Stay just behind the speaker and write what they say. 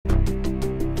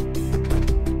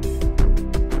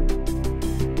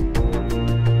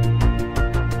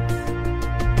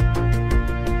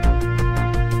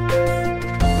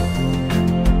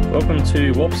Welcome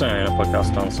to Warp Zone, a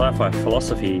podcast on sci-fi,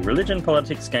 philosophy, religion,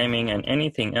 politics, gaming, and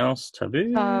anything else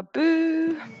taboo.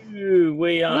 Taboo.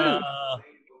 We are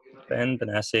Ben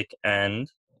Benasik and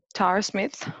Tara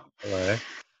Smith. hello.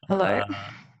 Hello.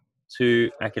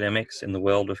 Two academics in the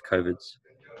world of COVIDs.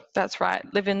 That's right.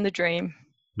 Living the dream.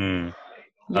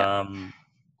 Yep.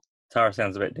 Tara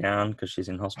sounds a bit down because she's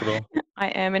in hospital. I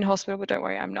am in hospital, but don't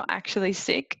worry, I'm not actually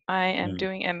sick. I am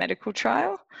doing a medical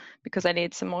trial because I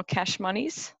need some more cash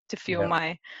monies to fuel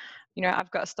my,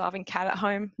 I've got a starving cat at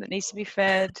home that needs to be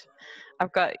fed.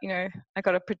 I've got, I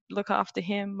got to look after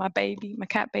him, my baby, my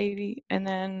cat baby. And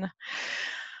then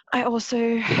I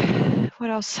also, what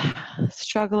else?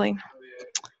 Struggling.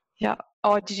 Yeah.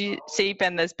 Oh, did you see,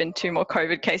 Ben, there's been 2 more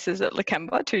COVID cases at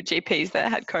Lakemba, 2 GPs that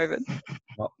had COVID.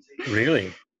 Oh,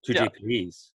 really? 2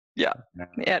 GPs? Yeah.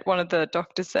 Yeah, one of the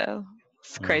doctors there.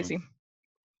 It's crazy.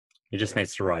 He just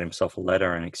needs to write himself a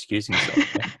letter and excuse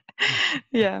himself.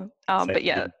 Yeah. But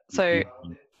yeah, so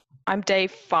I'm day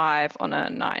 5 on a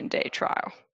 9-day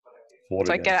trial.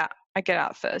 So I get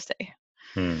out Thursday.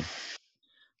 Yep.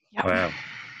 Wow.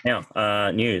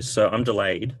 Now, news. So I'm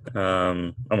delayed.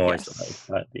 I'm always delayed.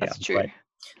 But That's true. Delayed.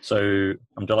 So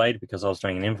I'm delayed because I was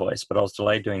doing an invoice, but I was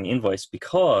delayed doing the invoice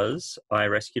because I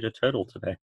rescued a turtle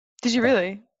today. Did you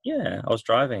really? Yeah, I was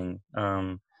driving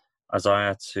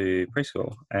Isaiah to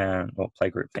preschool and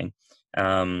playgroup thing.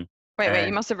 Wait,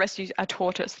 you must have rescued a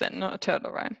tortoise then, not a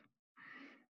turtle, right?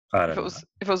 I don't know. If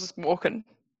it was walking.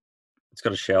 It's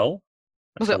got a shell.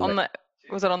 Was it on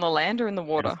the land or in the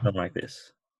water? It's not like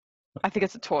this. I think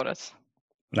it's a tortoise.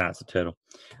 No, it's a turtle.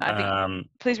 I think,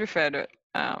 please refer to it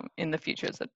in the future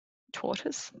as a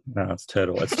tortoise. No, it's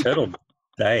turtle. It's turtle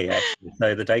day, actually.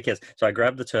 So the daycare. So I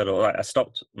grabbed the turtle. I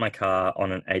stopped my car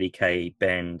on an 80k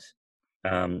bend.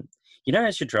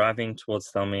 As you're driving towards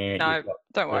Thummy. No,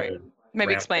 don't worry.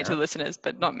 Maybe explain to the listeners,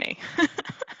 but not me.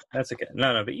 That's okay.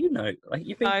 No, but you've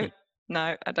been.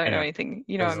 No, I don't know anything.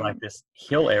 There's like this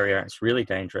hill area. It's really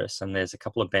dangerous, and there's a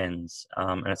couple of bends,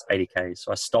 and it's 80k.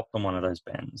 So I stopped on one of those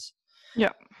bends.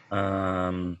 Yeah.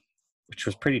 Which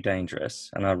was pretty dangerous,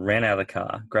 and I ran out of the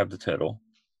car, grabbed the turtle,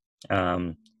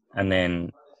 and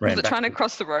then ran. Was it trying to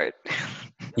cross the road?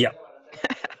 Yeah.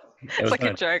 It's like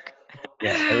a joke.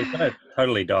 Yeah, it was going to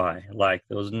totally die. Like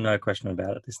there was no question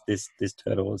about it. This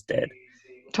turtle was dead.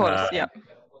 Tortoise, yeah.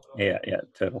 Yeah,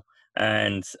 turtle.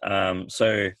 And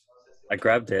so I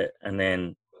grabbed it and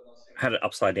then had it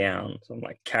upside down. So I'm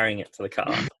like carrying it to the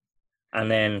car, and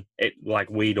then it like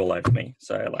weed all over me.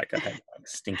 So like I had like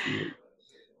stinky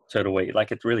turtle weed.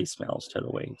 Like it really smells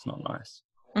turtle weed. It's not nice.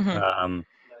 Mm-hmm.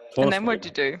 And then what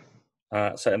did you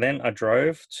do? So then I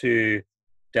drove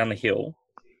down the hill.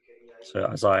 So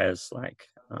Isaiah's like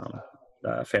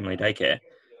family daycare,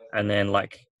 and then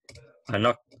like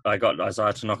I got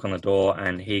Isaiah to knock on the door,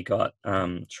 and he got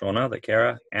Shauna, the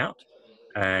carer, out,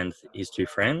 and his 2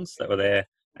 friends that were there,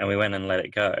 and we went and let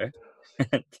it go,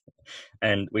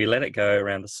 and we let it go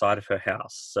around the side of her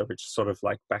house, so which sort of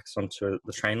like backs onto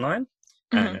the train line,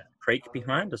 and a creek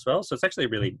behind as well. So it's actually a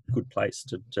really good place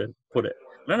to put it.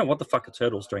 I don't know what the fuck a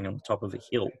turtle's doing on the top of a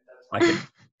hill. Like it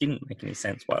didn't make any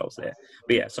sense while I was there.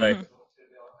 But yeah, so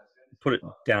put it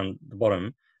down the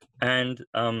bottom, and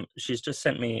she's just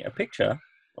sent me a picture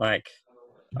like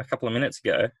a couple of minutes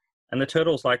ago, and the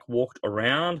turtle's like walked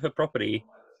around her property,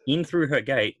 in through her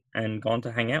gate, and gone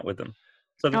to hang out with them.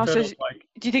 So the turtle's like...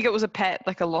 Do you think it was a pet,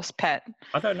 like a lost pet?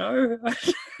 I don't know.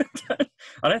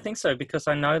 I don't think so, because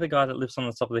I know the guy that lives on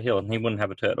the top of the hill, and he wouldn't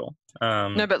have a turtle.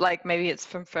 No, but like maybe it's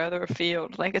from further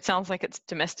afield. Like it sounds like it's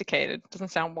domesticated. It doesn't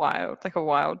sound wild, like a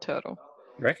wild turtle.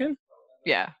 Reckon?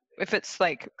 Yeah. If it's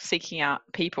like seeking out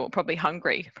people, probably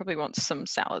hungry, probably wants some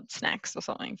salad snacks or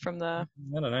something from the...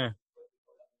 I don't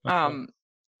know.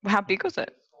 How big was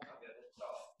it?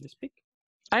 This big?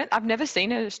 I've never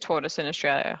seen a tortoise in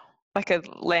Australia, like a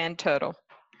land turtle.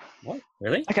 What?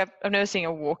 Really? Like I've never seen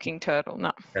a walking turtle.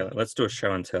 No. Okay, let's do a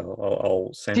show and tell. I'll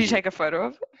send. Did you take a photo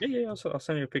of it? Yeah. I'll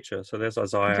send you a picture. So there's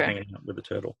Isaiah hanging out with the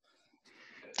turtle.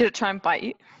 Did it try and bite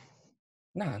you?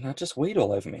 No, just weed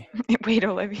all over me. Weed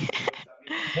all over you.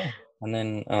 Yeah. And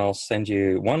then I'll send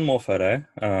you one more photo,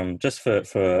 just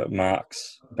for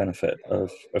Mark's benefit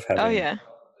of having. Oh yeah.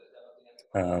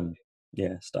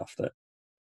 Stuff that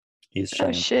is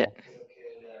showing. Oh shit.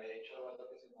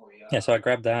 Yeah, so I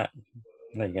grabbed that.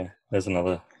 There you go. There's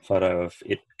another photo of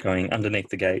it going underneath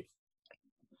the gate.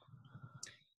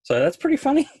 So that's pretty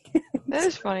funny. That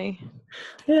is funny.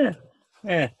 Yeah.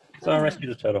 So I rescued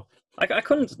a turtle. I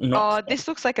couldn't not... Oh, this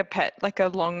looks like a pet, like a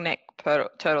long neck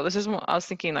turtle. This is what I was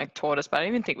thinking, like tortoise, but I don't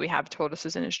even think we have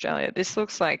tortoises in Australia. This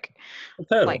looks like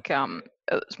it's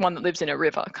one that lives in a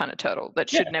river kind of turtle that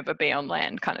should never be on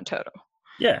land kind of turtle.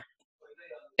 Yeah.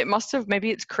 it must have,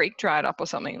 maybe it's creek dried up or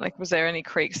something. Like, was there any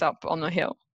creeks up on the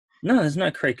hill? No, there's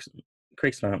no creeks.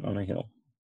 Creeks aren't on a hill.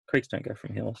 Creeks don't go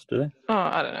from hills, do they? Oh,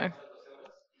 I don't know.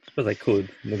 But they could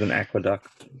with an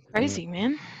aqueduct. Crazy,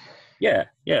 man. Yeah.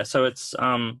 So it's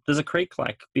there's a creek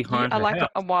like You behind are her like house.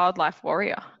 a wildlife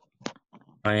warrior.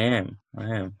 I am.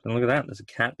 And look at that. There's a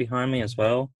cat behind me as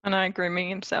well. I know, grooming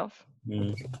himself.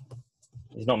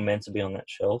 He's not meant to be on that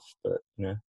shelf, but you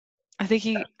know. I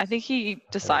think he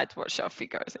decides what shelf he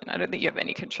goes in. I don't think you have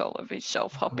any control of his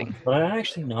shelf hopping. But I don't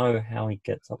actually know how he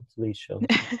gets up to these shelves.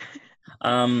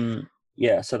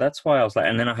 Yeah, so that's why I was like,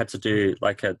 and then I had to do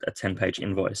like a 10-page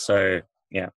invoice. So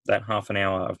yeah, that half an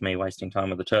hour of me wasting time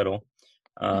with the turtle.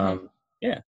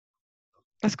 Yeah.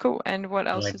 That's cool. And what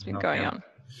else Like has been going on?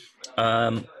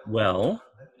 Well,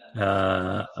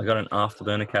 I got an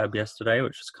Afterburner cab yesterday,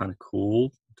 which was kind of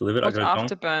cool. Delivered. What's I got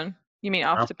Afterburn? You mean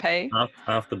Afterpay?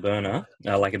 Afterburner,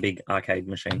 like a big arcade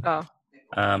machine. Oh.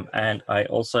 And I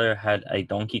also had a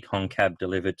Donkey Kong cab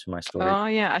delivered to my storage. Oh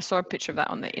yeah, I saw a picture of that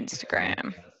on the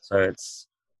Instagram. So it's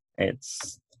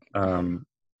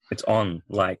on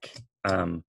like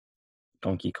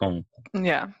Donkey Kong.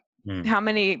 Yeah. How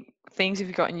many things have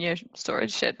you got in your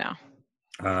storage shed now?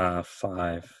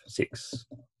 5, 6,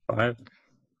 5.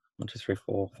 1, 2, 3,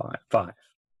 4, 5. 5.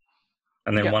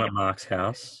 And then one at Mark's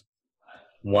house,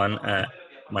 one at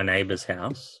my neighbour's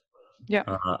house. Yeah.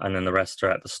 And then the rest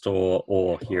are at the store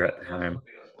or here at home.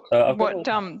 So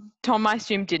Tom, I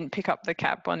assume, didn't pick up the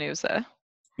cab when he was there?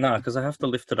 No, because I have to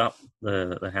lift it up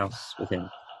the house with him.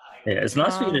 Yeah, it's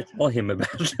nice for you to tell him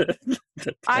about it.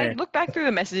 I looked back through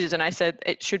the messages and I said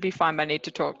it should be fine, but I need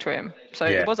to talk to him. So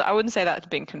it was. I wouldn't say that's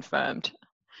been confirmed.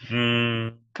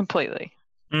 Completely.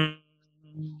 That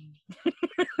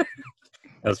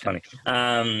was funny.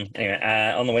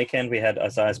 Anyway, on the weekend we had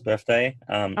Isaiah's birthday.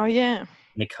 Oh yeah.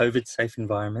 In a COVID-safe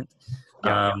environment.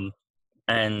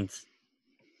 And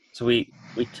so we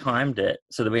timed it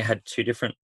so that we had 2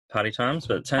 different party times,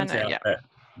 but it turns out that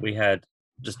we had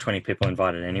just 20 people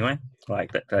invited anyway,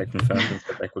 like that they confirmed and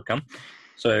said they could come.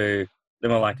 So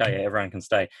then we're like, oh yeah, everyone can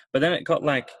stay. But then it got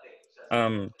like,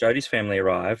 Jodie's family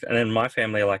arrived, and then my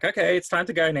family are like, okay, it's time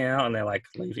to go now, and they're like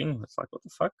leaving. It's like, what the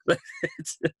fuck?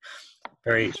 It's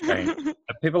very strange.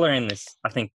 People are in this, I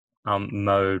think,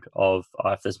 mode of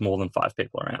if there's more than 5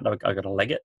 people around, I got to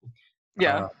leg it.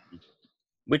 Yeah.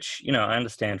 Which, you know, I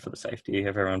understand for the safety of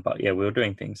everyone, but yeah, we were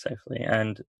doing things safely.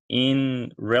 And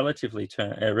in relative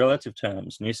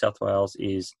terms, New South Wales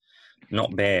is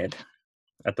not bad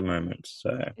at the moment.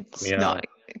 So it's not,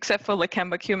 except for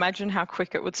Lakemba. Can you imagine how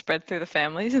quick it would spread through the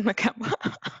families in Lakemba?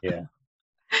 Yeah.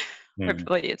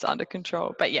 Hopefully it's under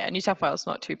control. But yeah, New South Wales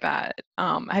not too bad.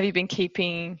 Have you been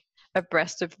keeping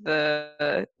abreast of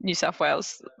the New South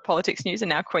Wales politics news and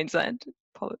now Queensland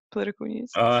political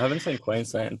news? I haven't seen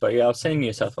Queensland, but yeah, I've seen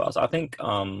New South Wales. I think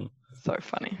so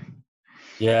funny.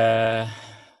 Yeah.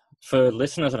 For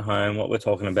listeners at home, what we're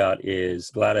talking about is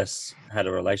Gladys had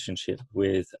a relationship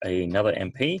with another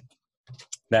MP.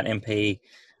 That MP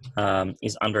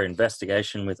is under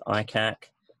investigation with ICAC.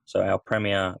 So our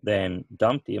Premier then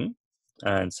dumped him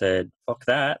and said, fuck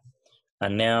that.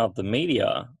 And now the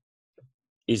media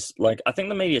is like, I think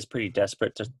the media is pretty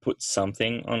desperate to put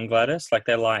something on Gladys. Like,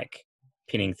 they're like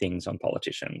pinning things on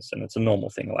politicians, and it's a normal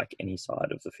thing like any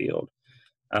side of the field.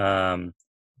 And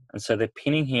so they're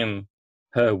pinning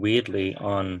her weirdly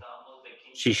on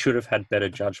she should have had better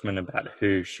judgment about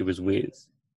who she was with,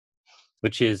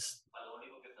 which is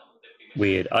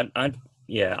weird. I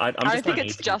think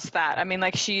it's just that. I mean,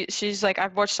 like she's like,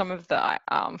 I've watched some of the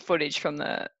footage from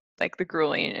the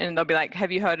grueling, and they'll be like,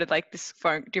 have you heard of like this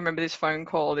phone? Do you remember this phone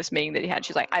call, this meeting that he had?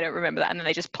 She's like, I don't remember that. And then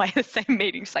they just play the same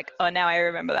meeting. She's like, oh, now I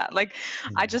remember that. Like,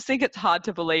 I just think it's hard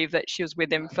to believe that she was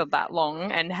with him for that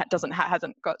long and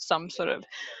hasn't got some sort of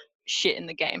shit in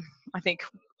the game. I think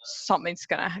something's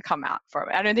going to come out from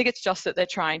it. I don't think it's just that they're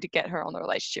trying to get her on the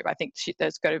relationship. I think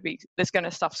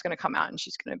stuff's going to come out and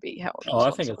she's going to be held. Oh,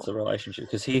 I think it's the relationship,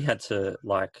 because he had to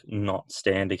like not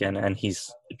stand again, and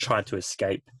he's tried to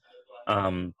escape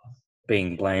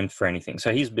being blamed for anything.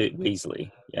 So he's a bit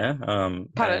Weasley, yeah.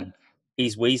 Pardon?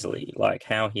 He's Weasley, like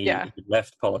how he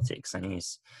left politics, and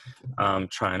he's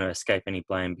trying to escape any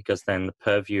blame, because then the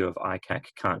purview of ICAC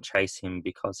can't chase him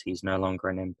because he's no longer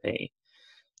an MP.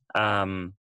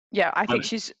 I think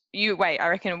I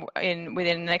reckon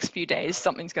within the next few days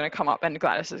something's going to come up and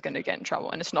Gladys is going to get in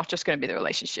trouble, and it's not just going to be the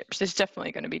relationships. There's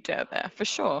definitely going to be dirt there for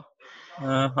sure.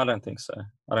 I don't think so.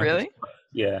 Really?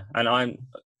 Yeah, and I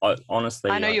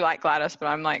honestly, I know you like Gladys, but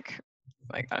I'm like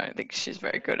I don't think she's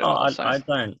very good at all. I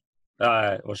don't.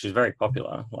 Well, she's very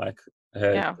popular. Like,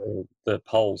 Yeah. The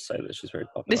polls say that she's very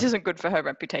popular. This isn't good for her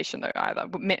reputation though either.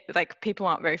 Like people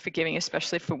aren't very forgiving,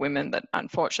 especially for women that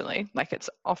unfortunately, like it's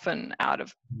often out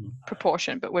of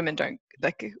proportion, but women don't,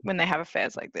 like when they have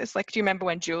affairs like this. Like, do you remember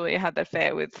when Julia had that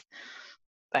affair with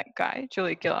that guy?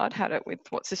 Julia Gillard had it with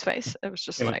what's his face? It was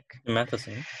just like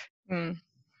Matheson. Mm.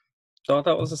 So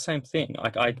that was the same thing.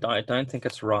 Like I don't think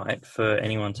it's right for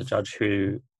anyone to judge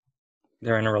who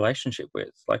they're in a relationship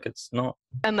with. Like it's not,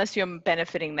 unless you're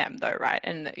benefiting them though, right?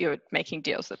 And you're making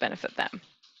deals that benefit them,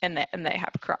 and they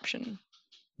have corruption.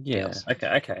 Yeah. Deals.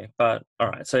 Okay. But all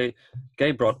right. So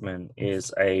Gai Brodtmann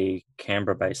is a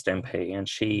Canberra-based MP, and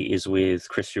she is with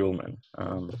Chris Uhlmann,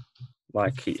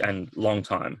 and long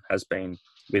time has been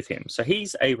with him. So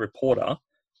he's a reporter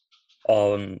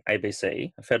on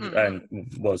ABC, and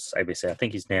was ABC. I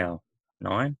think he's now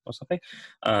 9 or something.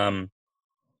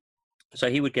 So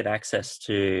he would get access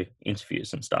to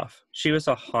interviews and stuff. She was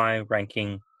a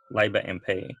high-ranking Labor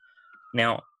MP.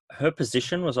 Now, her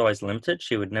position was always limited.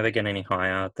 She would never get any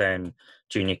higher than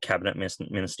junior cabinet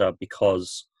minister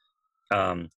because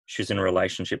she was in a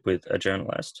relationship with a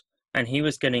journalist. And he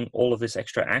was getting all of this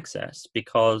extra access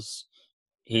because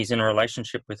he's in a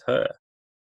relationship with her.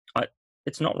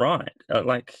 It's not right.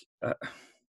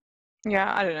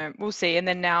 Yeah, I don't know. We'll see. And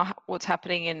then now what's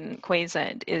happening in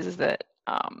Queensland is that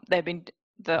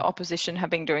the opposition have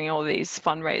been doing all these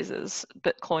fundraisers,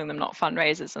 but calling them not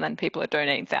fundraisers, and then people are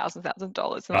donating thousands of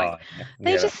dollars, and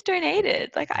they just donated.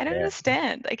 Like I don't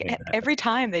understand. Like every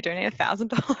time they donate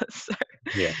 $1,000. So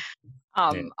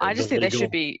I just think there should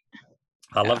be.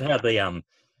 I love how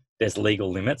there's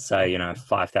legal limits, say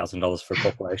 $5,000 for a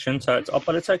corporation. So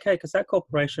but it's okay because that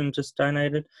corporation just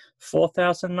donated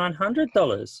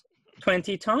 $4,900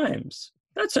 20 times.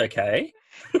 That's okay.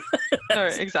 No,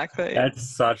 exactly.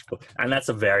 That's such cool. And that's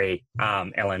a very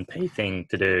LNP thing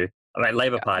to do. I mean,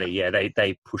 Labor Party,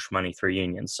 they push money through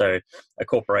unions. So a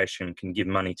corporation can give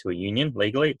money to a union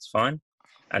legally, it's fine.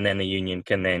 And then the union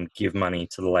can then give money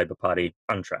to the Labor Party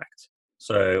untracked.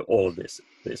 So all of this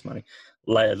money.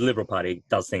 Liberal Party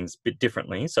does things a bit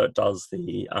differently. So it does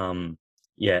the,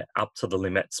 up to the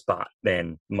limits, but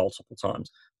then multiple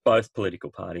times. Both political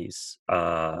parties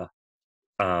are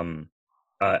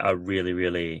really,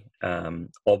 really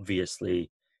obviously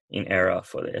in error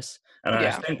for this. And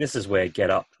I think this is where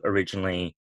Get Up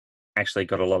originally actually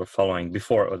got a lot of following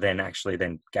before it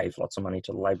then gave lots of money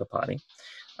to the Labor Party.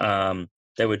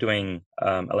 They were doing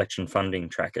election funding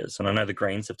trackers. And I know the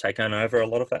Greens have taken over a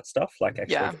lot of that stuff, like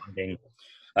actually funding,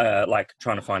 like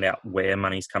trying to find out where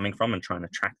money's coming from and trying to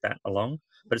track that along.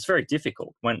 But it's very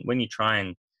difficult when you try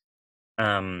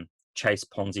and chase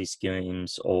Ponzi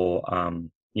schemes or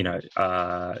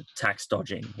tax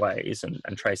dodging ways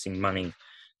and tracing money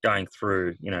going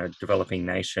through, developing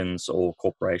nations or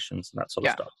corporations and that sort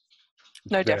of stuff.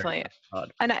 No, definitely.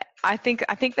 Hard. And I think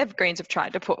the Greens have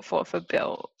tried to put forth a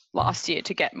bill last year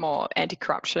to get more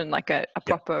anti-corruption, like a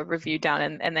proper review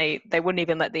done, and they wouldn't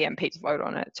even let the MPs vote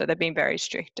on it. So they've been very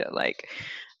strict at like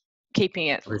keeping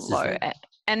it low.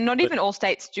 And not even all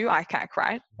states do ICAC,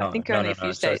 right? I think only a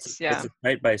few states. So it's a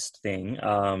state-based thing.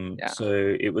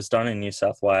 So it was done in New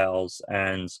South Wales,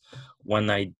 and when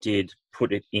they did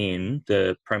put it in,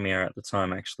 the Premier at the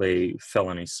time actually fell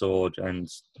on his sword and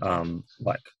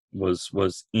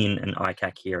was in an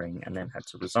ICAC hearing and then had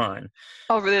to resign.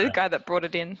 Oh, really? The guy that brought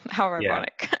it in? How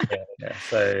ironic. Yeah.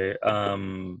 So,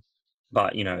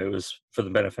 but it was for the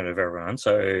benefit of everyone.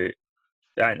 So,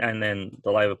 and then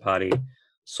the Labor Party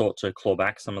sought to claw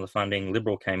back some of the funding.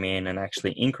 Liberal came in and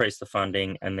actually increased the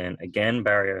funding, and then again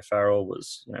Barry O'Farrell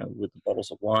was with the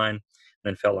bottles of wine, and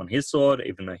then fell on his sword,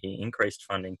 even though he increased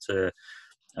funding to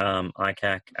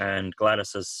ICAC, and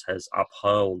Gladys has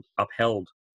upheld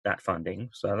that funding,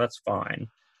 so that's fine.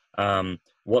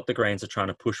 What the Greens are trying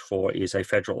to push for is a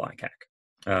federal ICAC,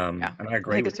 and I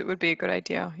agree. I think it would be a good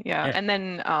idea. Yeah. And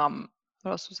then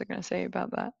what else was I going to say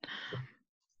about that?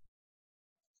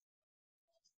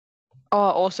 Oh,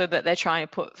 also that they're trying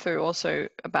to put through also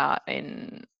about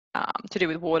to do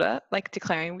with water, like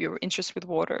declaring your interest with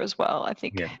water as well. I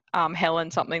think Helen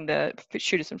something, the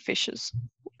Shooters and Fishers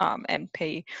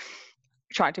MP,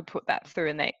 tried to put that through,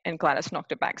 and Gladys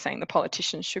knocked it back, saying the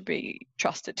politicians should be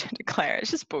trusted to declare.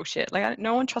 It's just bullshit. Like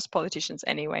no one trusts politicians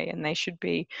anyway, and they should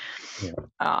be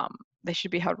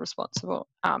held responsible.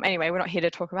 Anyway, we're not here to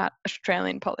talk about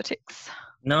Australian politics.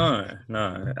 No.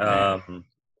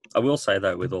 I will say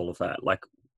though, with all of that, like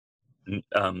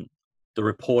the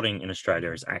reporting in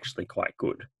Australia is actually quite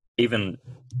good. Even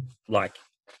like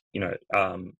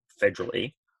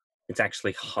federally, it's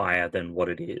actually higher than what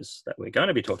it is that we're going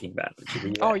to be talking about. Which is the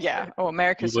US.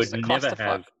 America's just a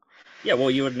clusterfuck. Yeah,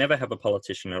 well, you would never have a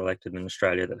politician elected in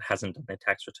Australia that hasn't done their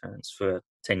tax returns for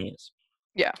 10 years.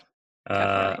 Yeah, Uh,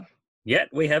 definitely. Yet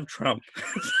we have Trump.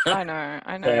 I know.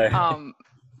 So,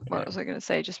 What was I going to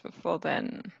say just before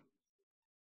then?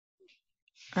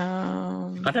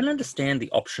 I don't understand the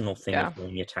optional thing Yeah. of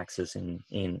doing your taxes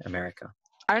in America.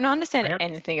 I don't understand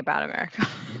anything about America.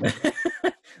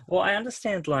 Well, I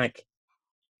understand, like,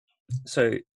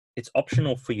 so it's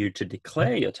optional for you to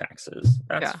declare your taxes.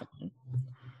 That's fine.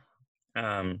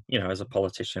 As a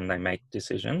politician, they make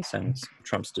decisions, and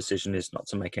Trump's decision is not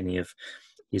to make any of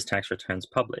his tax returns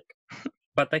public.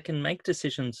 But they can make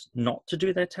decisions not to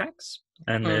do their tax,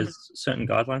 and there's certain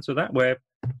guidelines for that, where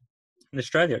in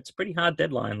Australia, it's a pretty hard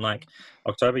deadline. Like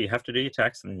October, you have to do your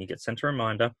tax, and then you get sent a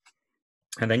reminder,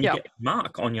 and then you get a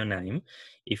mark on your name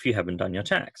if you haven't done your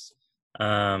tax.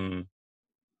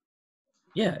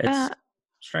 It's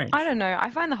strange. I don't know. I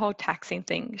find the whole taxing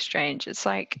thing strange. It's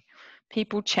like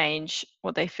people change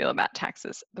what they feel about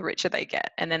taxes the richer they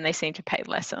get, and then they seem to pay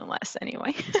less and less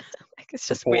anyway. Like, it's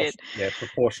just weird. Yeah,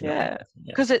 proportionately. Yeah,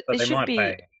 because it they should might be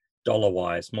pay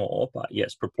dollar-wise more, but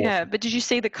yes, proportionally. Yeah, but did you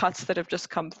see the cuts that have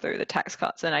just come through, the tax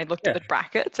cuts? And I looked at the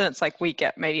brackets, and it's like we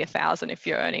get maybe 1,000 if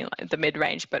you're earning like the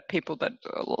mid-range, but people that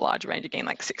are large range are getting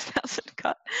like 6,000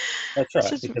 cut. That's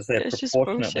right, because they're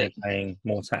proportionately paying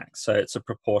more tax, so it's a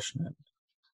proportionate.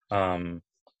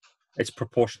 It's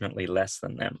proportionately less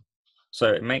than them, so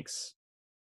it makes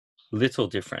little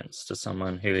difference to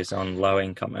someone who is on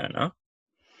low-income earner.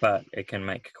 But it can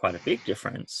make quite a big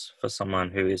difference for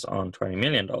someone who is on $20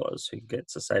 million who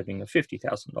gets a saving of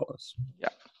 $50,000. Yeah.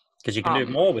 Because you can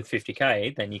do more with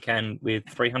 $50K than you can with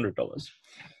 $300.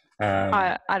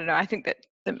 I don't know. I think that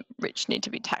the rich need to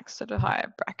be taxed at a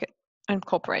higher bracket, and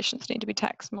corporations need to be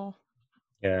taxed more.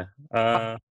 Yeah.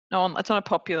 No, it's not a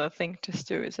popular thing to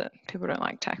do, is it? People don't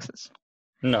like taxes.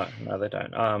 No, they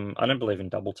don't. I don't believe in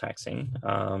double taxing,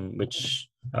 which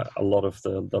a lot of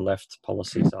the left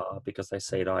policies are, because they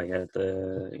see it.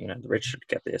 The rich should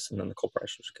get this, and then the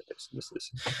corporations should get this.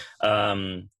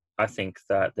 I think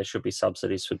that there should be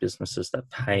subsidies for businesses that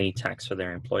pay tax for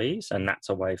their employees, and that's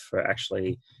a way for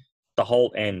actually the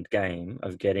whole end game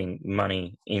of getting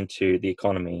money into the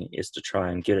economy is to try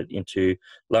and get it into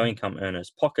low-income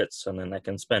earners' pockets, and then they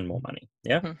can spend more money.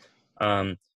 Yeah.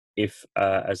 If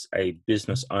as a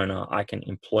business owner I can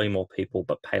employ more people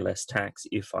but pay less tax,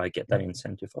 if I get that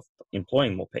incentive of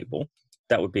employing more people,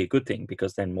 that would be a good thing,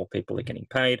 because then more people are getting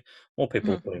paid, more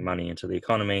people are putting money into the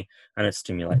economy, and it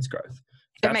stimulates growth.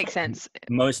 It makes sense.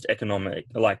 Most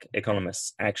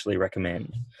economists actually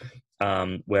recommend.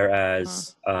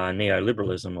 Whereas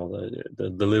neoliberalism, or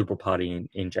the Liberal Party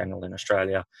in general in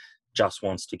Australia, just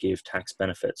wants to give tax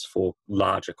benefits for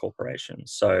larger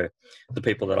corporations. So the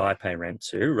people that I pay rent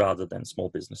to, rather than small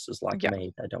businesses like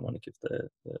me, they don't want to give the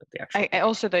actual.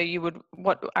 Also, though,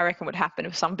 what I reckon would happen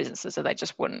with some businesses is they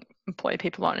just wouldn't employ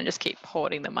people on and just keep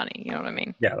hoarding the money. You know what I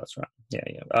mean? Yeah, that's right.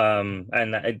 Yeah.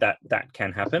 And that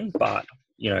can happen, but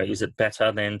is it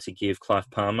better than to give Clive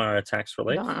Palmer a tax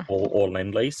relief, or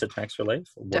Lend-Lease a tax relief?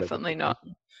 Definitely not.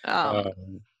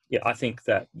 Yeah, I think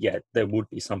that, there would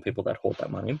be some people that hoard that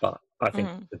money, but I think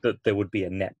that there would be a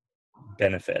net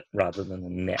benefit rather than a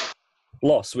net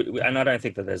loss. And I don't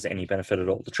think that there's any benefit at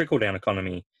all. The trickle-down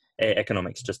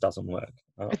economics just doesn't work.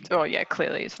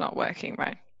 Clearly it's not working,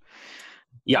 right?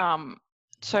 Yeah.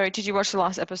 So did you watch the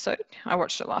last episode? I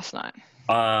watched it last night.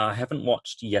 I haven't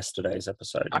watched yesterday's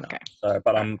episode. Okay.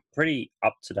 But I'm pretty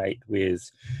up to date with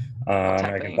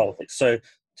American politics. So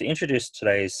to introduce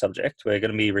today's subject, we're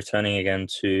going to be returning again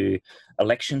to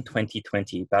election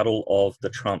 2020, Battle of the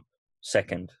Trump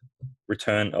second,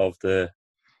 return of the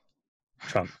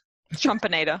Trump.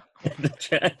 Trumpinator. We're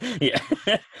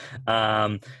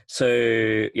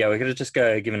going to just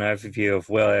give an overview of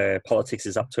where politics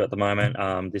is up to at the moment.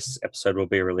 This episode will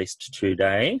be released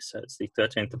today, so it's the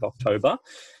 13th of October,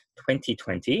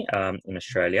 2020, in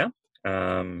Australia.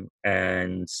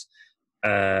 And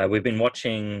we've been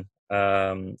watching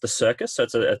The Circus. So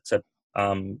it's a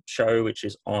show which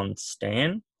is on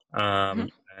Stan,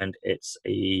 and it's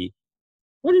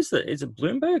what is it? Is it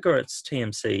Bloomberg or it's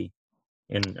TMC?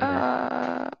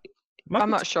 I'm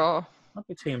not sure. Might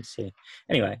be TMC.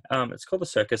 Anyway, it's called The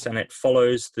Circus, and it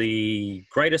follows the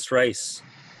greatest race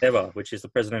ever, which is the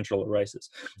presidential races.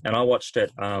 And I watched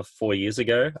it 4 years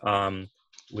ago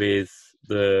with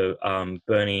the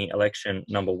Bernie election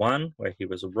 #1, where he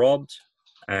was robbed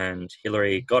and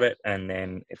Hillary got it, and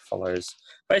then it follows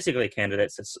basically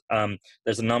candidates.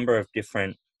 There's a number of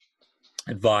different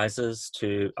advisors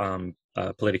to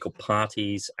political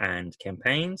parties and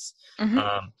campaigns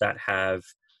that have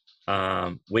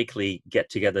weekly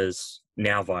get-togethers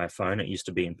now via phone. It used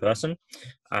to be in person,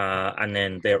 and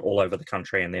then they're all over the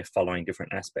country and they're following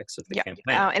different aspects of the campaign.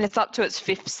 And it's up to its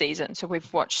 5th season. So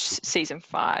we've watched season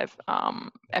 5,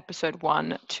 episode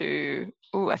 1 to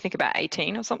I think about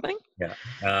 18 or something. Yeah,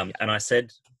 and I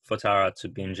said for Tara to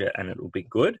binge it, and it will be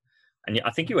good. And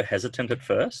I think you were hesitant at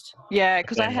first. Yeah,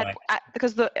 because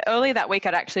because earlier that week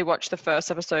I'd actually watched the first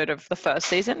episode of the first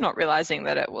season, not realizing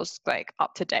that it was like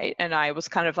up to date, and I was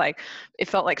kind of like, it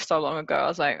felt like so long ago. I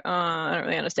was like, I don't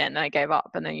really understand. Then I gave up,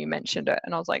 and then you mentioned it,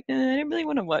 and I was like, I didn't really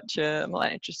want to watch it. I'm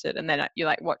not interested. And then you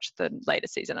like watched the later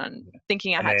season, and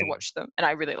thinking I had to watch them, and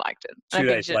I really liked it. 2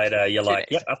 days later, you're like,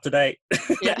 yep, up to date.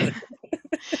 Yeah,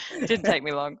 didn't take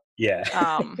me long.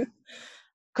 Yeah,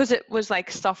 because it was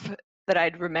like stuff that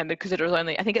I'd remembered, because it was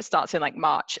only, I think it starts in like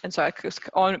March, and so I was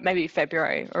on maybe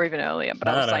February or even earlier, but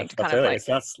I was like kind of like, it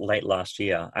starts late last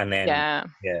year, and then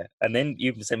and then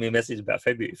you sent me a message about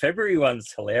February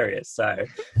one's hilarious. So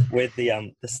with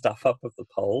the stuff up of the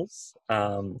polls,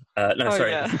 the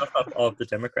stuff up of the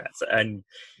Democrats, and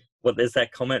there's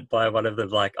that comment by one of them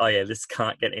like, oh yeah, this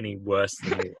can't get any worse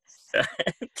than this.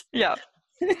 Yeah.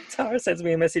 Tara sends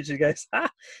me a message and goes,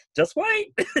 just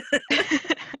wait.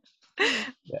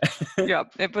 Yeah,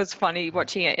 it was funny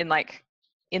watching it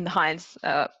in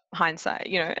hindsight,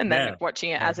 and then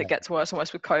watching it as it gets worse and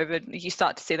worse with COVID. You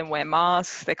start to see them wear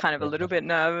masks. They're kind of a little bit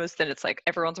nervous. Then it's like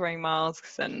everyone's wearing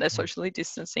masks and they're socially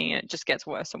distancing. And it just gets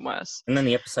worse and worse. And then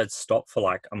the episodes stop for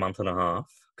like a month and a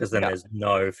half, because then there's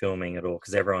no filming at all,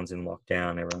 because everyone's in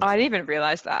lockdown. I didn't even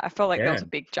realize that. I felt like that was a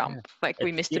big jump. Like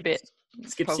we missed a bit.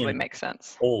 It probably makes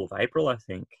sense. All of April, I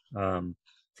think. I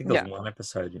think there was one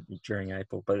episode during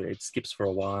April, but it skips for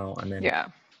a while, and then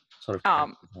sort of up.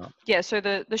 So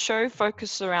the show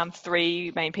focused around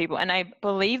 3 main people, and I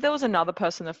believe there was another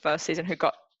person in the first season who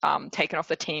got taken off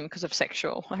the team because of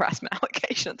sexual harassment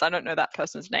allegations. I don't know that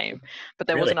person's name, but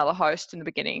there was another host in the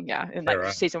beginning, in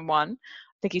season 1. I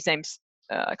think his name's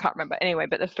I can't remember. Anyway,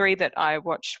 but the 3 that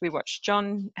we watched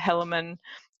John Hellerman,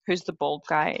 who's the bald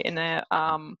guy in there,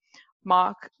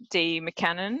 Mark D.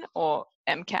 McCannon, or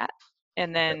MCAT,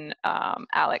 and then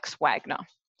Alex Wagner.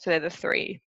 So they're the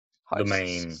 3 hosts. The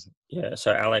main,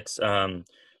 so Alex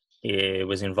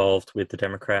was involved with the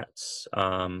Democrats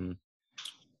and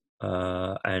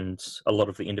a lot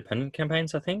of the independent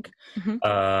campaigns, I think. Mm-hmm.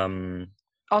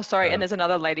 And there's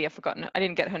another lady I've forgotten. I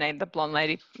didn't get her name, the blonde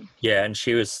lady. Yeah, and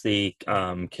she was the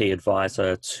key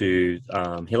advisor to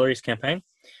Hillary's campaign.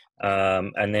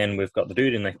 And then we've got the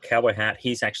dude in the cowboy hat.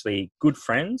 He's actually good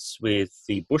friends with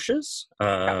the Bushes.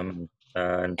 And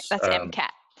that's MCAT.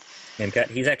 MCAT.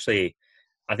 He's actually,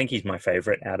 I think he's my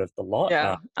favorite out of the lot.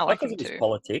 Yeah, I like him because of too. his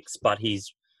politics, but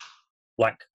he's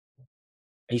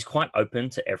quite open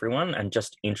to everyone and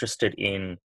just interested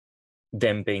in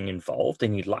them being involved,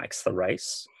 and he likes the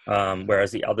race.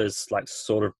 Whereas the others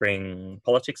sort of bring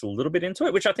politics a little bit into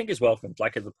it, which I think is welcomed,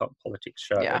 like as a politics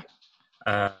show. Yeah.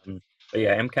 But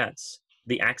yeah, MCAT's,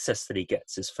 the access that he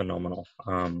gets is phenomenal.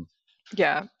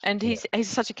 Yeah, and he's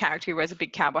such a character. He wears a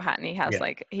big cowboy hat, and he has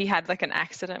he had an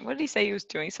accident. What did he say he was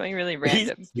doing? Something really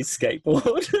random. His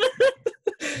skateboard.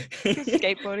 He was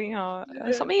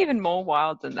skateboarding, something even more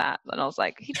wild than that. And I was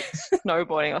like, he's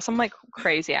snowboarding or some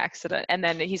crazy accident, and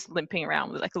then he's limping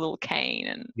around with a little cane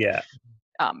and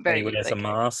very. And he wears a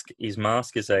mask. His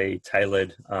mask is a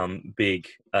tailored big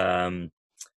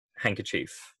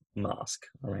handkerchief mask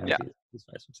around his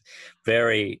face.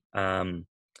 Very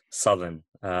southern,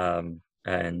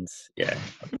 and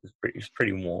it's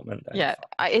pretty warm. And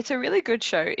it's a really good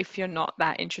show if you're not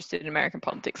that interested in American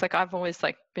politics. I've always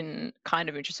been kind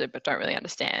of interested but don't really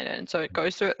understand it, and so it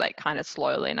goes through it kind of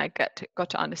slowly, and I got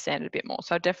to understand it a bit more.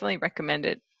 So I definitely recommend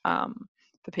it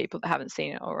for people that haven't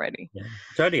seen it already.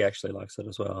 Jodie actually likes it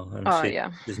as well, and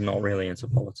she's not really into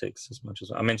politics as much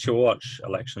as she'll watch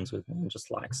elections with me and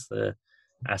just likes the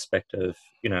aspect of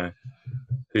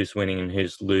who's winning and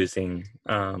who's losing,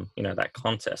 that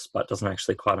contest, but doesn't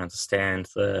actually quite understand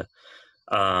the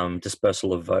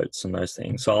dispersal of votes and those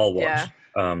things. So I'll watch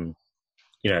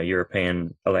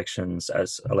European elections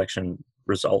as election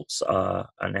results are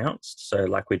announced, so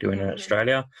like we do in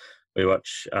Australia. We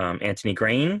watch Anthony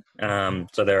Green.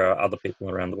 So there are other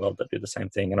people around the world that do the same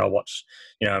thing, and I'll watch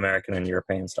American and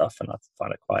European stuff, and I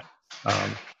find it quite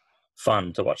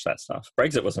fun to watch that stuff.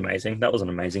 Brexit was amazing. That was an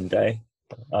amazing day.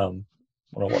 When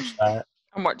I watched that.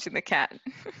 I'm watching the cat.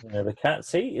 The cat.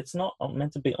 See, it's not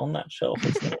meant to be on that shelf.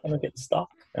 It's not going to get stuck,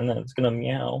 and then it's going to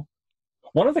meow.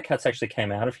 One of the cats actually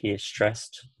came out of here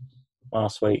stressed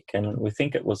last week, and we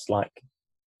think it was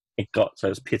it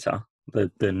was Pitta,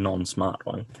 the non-smart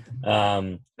one.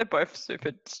 They're both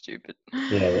super stupid.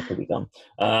 Yeah, they're pretty dumb.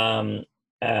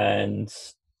 And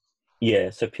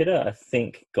yeah, so Pitta, I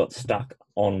think, got stuck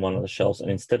on one of the shelves, and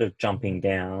instead of jumping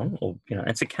down, or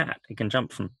it's a cat, it can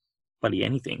jump from bloody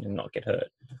anything and not get hurt.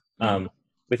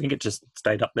 We think it just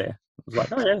stayed up there. It was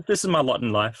like, oh yeah, this is my lot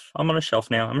in life. I'm on a shelf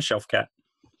now. I'm a shelf cat.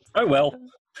 Oh well.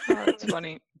 Oh, that's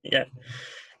funny. Yeah.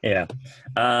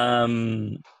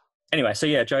 Anyway, so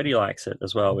yeah, Jodie likes it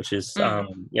as well, which is a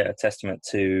testament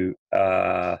to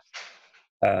how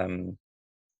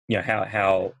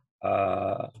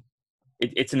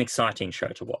it's an exciting show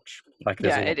to watch. Like,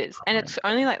 it is, and it's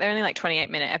they're only like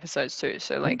 28-minute episodes too,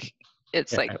 so like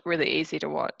it's like really easy to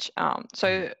watch.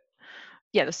 So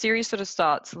yeah, the series sort of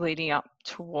starts leading up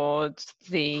towards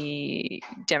the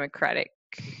Democratic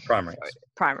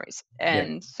primaries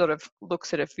and sort of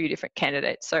looks at a few different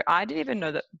candidates. So I didn't even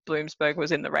know that Bloomberg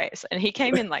was in the race, and he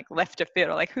came in like left of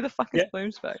field. Like, who the fuck is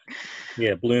Bloomberg?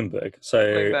 Yeah, Bloomberg.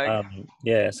 So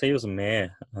so he was a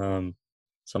mayor at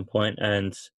some point,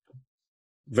 and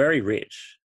very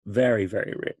rich, very,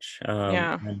 very rich.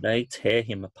 And they tear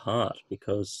him apart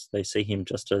because they see him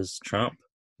just as Trump.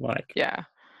 Like,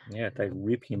 they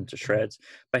rip him to shreds.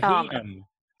 But he,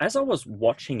 as I was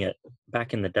watching it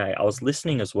back in the day, I was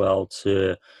listening as well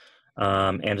to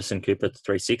Anderson Cooper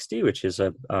 360, which is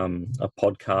a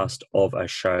podcast of a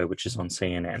show which is on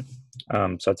CNN.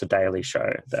 So it's a daily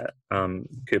show that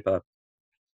Cooper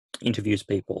interviews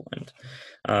people,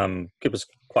 and Cooper's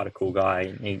quite a cool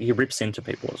guy. He rips into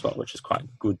people as well, which is quite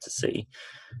good to see.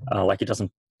 Like, he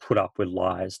doesn't put up with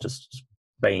lies just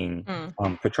being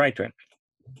portrayed to him.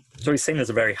 So he's seen as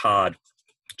a very hard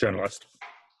journalist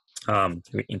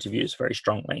who interviews very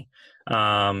strongly,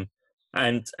 and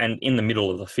in the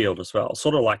middle of the field as well,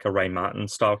 sort of like a Ray Martin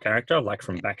style character, like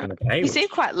from back in the day. He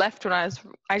seemed quite left when I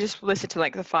just listened to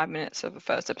like the 5 minutes of the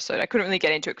first episode. I couldn't really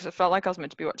get into it because I felt like I was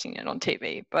meant to be watching it on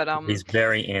TV. But he's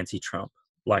very anti-Trump.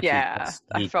 Like, I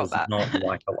felt that. Not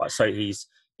like a lot. So he's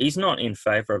not in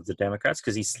favor of the Democrats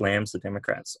because he slams the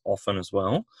Democrats often as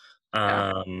well.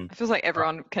 It feels like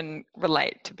everyone can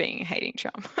relate to hating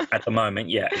Trump at the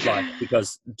moment, like,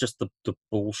 because just the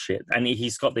bullshit. And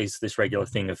he's got this regular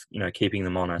thing of keeping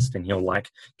them honest, and he'll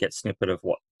like get snippet of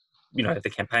what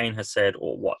the campaign has said,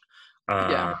 or what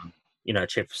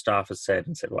chief of staff has said,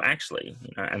 and said, well, actually,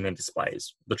 and then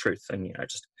displays the truth, and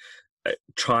just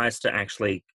tries to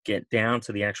actually get down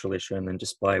to the actual issue, and then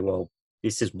display, well,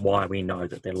 this is why we know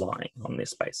that they're lying on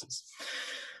this basis.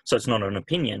 So it's not an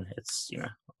opinion; it's on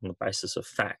the basis of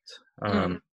fact.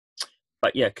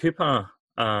 But yeah, Cooper,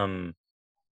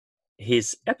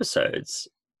 his episodes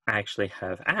actually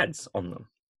have ads on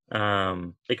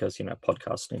them because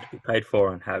podcasts need to be paid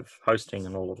for and have hosting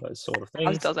and all of those sort of things.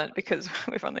 Ours doesn't, because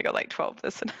we've only got like 12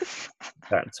 listeners.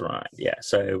 That's right. Yeah,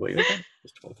 so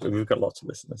we've got lots of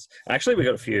listeners. Actually, we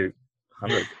got a few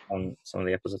hundred on some of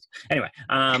the episodes. Anyway,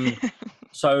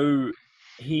 so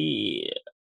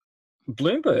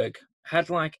Bloomberg had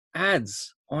like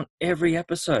ads on every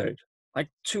episode, like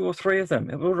 2 or 3 of them.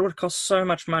 It would cost so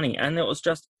much money, and it was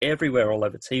just everywhere, all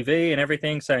over TV and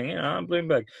everything, saying, I'm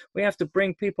Bloomberg. We have to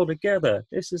bring people together.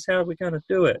 This is how we're going to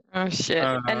do it. Oh shit!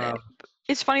 And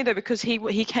it's funny though, because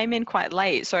he came in quite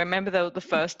late. So I remember the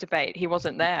first debate, he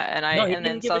wasn't there, and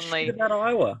then suddenly give a shit about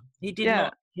Iowa. He did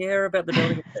not care about the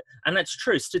delegate, and that's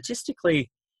true.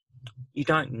 Statistically, you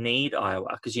don't need Iowa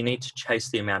because you need to chase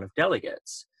the amount of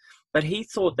delegates. But he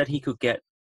thought that he could get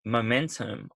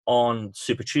momentum on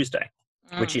Super Tuesday,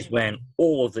 which is when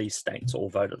all of these states all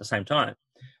vote at the same time.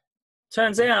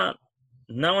 Turns out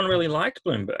no one really liked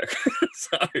Bloomberg.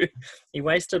 So he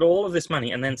wasted all of this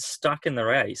money and then stuck in the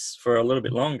race for a little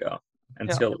bit longer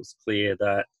until it was clear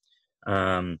that...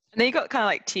 and then he got kind of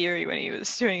like teary when he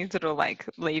was doing sort of like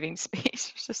leaving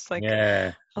speech. Just like,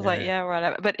 I was like, yeah,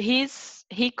 right. But he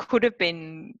could have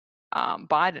been...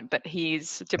 Biden, but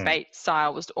his debate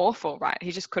style was awful, right? He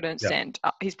just couldn't stand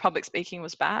up. His public speaking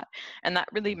was bad, and that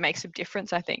really makes a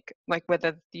difference, I think, like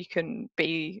whether you can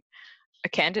be a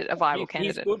viable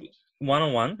candidate. He's good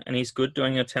one-on-one, and he's good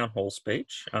doing a town hall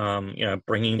speech,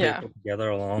 bringing people together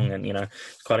along, and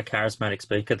quite a charismatic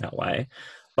speaker that way.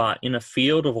 But in a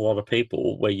field of a lot of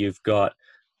people where you've got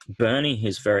Bernie,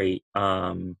 who's very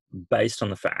based on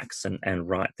the facts and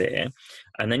right there,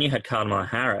 and then you had Kamala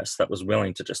Harris that was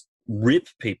willing to just rip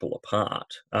people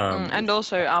apart. And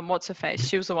also, what's her face?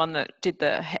 She was the one that did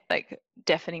the like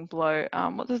deafening blow.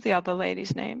 What was the other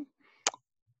lady's name?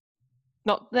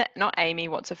 Not Amy.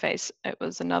 What's her face? It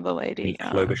was another lady.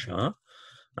 Klobuchar.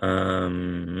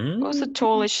 What was the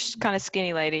tallish, kind of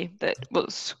skinny lady that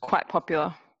was quite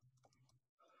popular?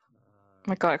 Oh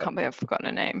my God, I can't believe I've forgotten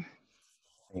her name.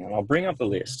 I'll bring up the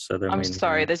list. So I'm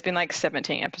sorry, there's been like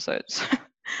 17 episodes,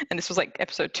 and this was like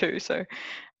episode 2. So,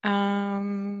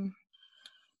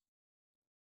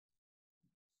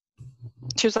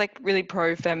 She was like really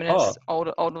pro-feminist,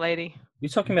 older lady. You're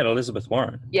talking about Elizabeth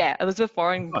Warren? Yeah, Elizabeth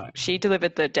Warren. Right. She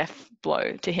delivered the death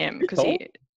blow to him because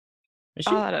Is she?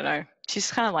 I don't know.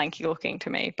 She's kind of lanky looking to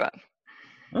me, but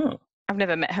I've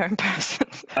never met her in person.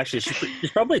 Actually,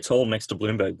 she's probably tall next to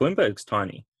Bloomberg. Bloomberg's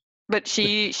tiny. But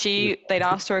they'd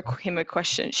asked him a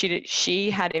question. She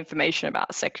had information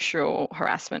about sexual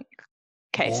harassment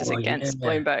cases against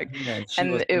Bloomberg,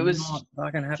 and it was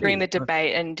during the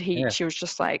debate, and she was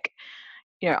just like,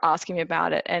 asking me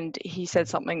about it, and he said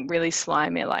something really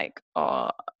slimy like,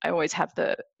 "Oh, I always have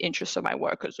the interests of my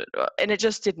workers," and it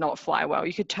just did not fly well.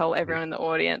 You could tell everyone in the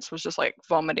audience was just like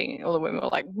vomiting. All the women were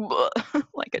like,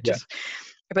 like it just.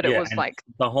 But it was like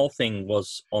the whole thing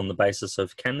was on the basis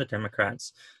of, can the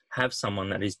Democrats have someone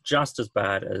that is just as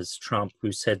bad as Trump,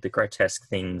 who said the grotesque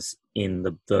things in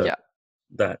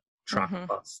that truck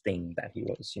bus thing that he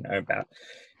was, about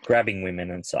grabbing women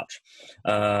and such,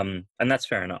 and that's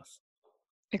fair enough.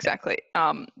 Exactly.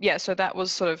 So that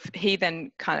was sort of, he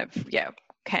then kind of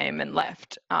came and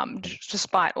left,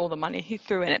 despite all the money he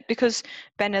threw in it, because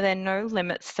Ben, are there no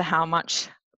limits to how much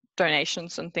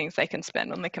donations and things they can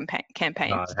spend on the campaign?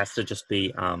 No, it has to just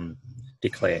be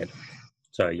declared.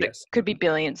 So yes, it could be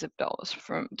billions of dollars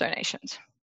from donations.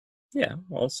 Yeah,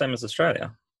 well, same as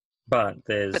Australia, but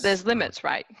there's limits,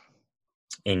 right?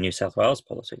 In New South Wales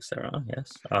politics, there are,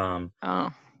 yes.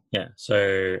 Yeah,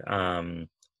 so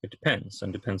it depends,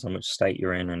 and depends on which state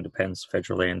you're in, and depends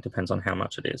federally, and depends on how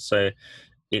much it is. So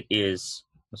it is.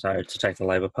 So to take the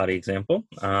Labor Party example,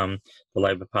 the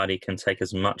Labor Party can take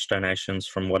as much donations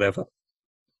from whatever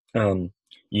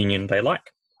union they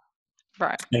like.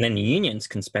 Right. And then the unions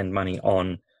can spend money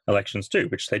on elections too,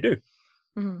 which they do.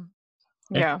 Mm-hmm.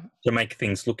 Yeah. To make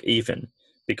things look even.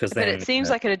 But it seems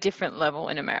like at a different level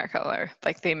in America, though,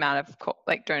 like the amount of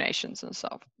like donations and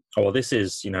stuff. Oh, well, this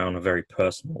is, on a very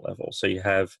personal level. So you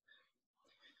have,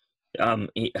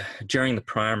 during the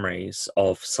primaries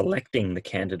of selecting the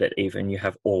candidate, even, you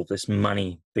have all this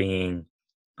money being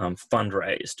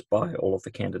fundraised by all of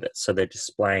the candidates. So they're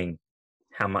displaying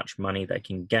how much money they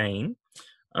can gain,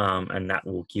 and that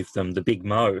will give them the big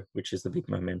mo, which is the big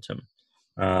momentum.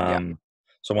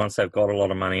 So once they've got a lot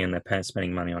of money and they're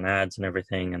spending money on ads and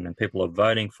everything, and then people are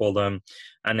voting for them,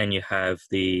 and then you have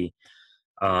the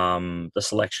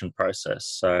selection process.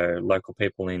 So local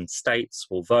people in states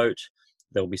will vote.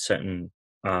 There will be certain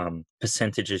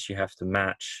percentages you have to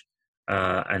match,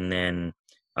 and then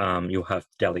you'll have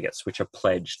delegates which are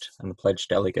pledged, and the pledged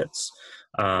delegates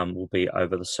will be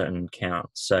over the certain count.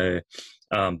 So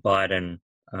Biden,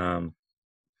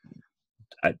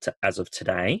 as of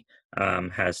today,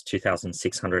 has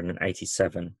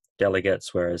 2,687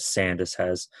 delegates, whereas Sanders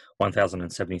has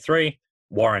 1,073.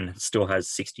 Warren still has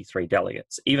 63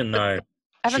 delegates, even though...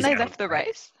 Haven't they left the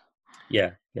race?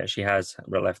 Yeah, she has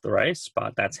left the race,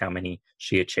 but that's how many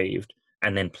she achieved,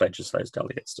 and then pledges those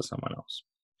delegates to someone else.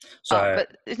 So,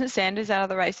 but isn't Sanders out of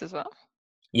the race as well?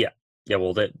 Yeah.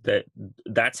 Well,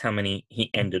 that's how many he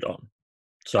ended on.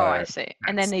 So I see.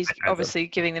 And then he's obviously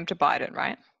giving them to Biden,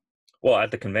 right? Well,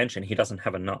 at the convention, he doesn't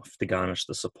have enough to garnish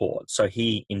the support, so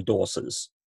he endorses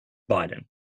Biden.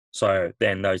 So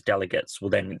then those delegates will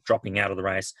then dropping out of the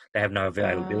race. They have no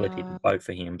availability to vote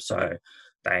for him, so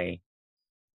they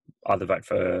either vote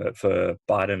for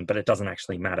Biden, but it doesn't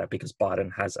actually matter because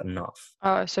Biden has enough.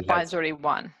 Oh, so Biden's already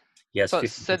won. Yes.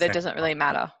 So that doesn't really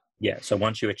matter. Yeah. So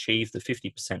once you achieve the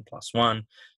 50% plus one,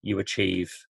 you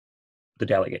achieve the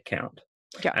delegate count.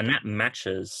 Yeah. And that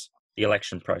matches the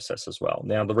election process as well.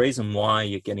 Now, the reason why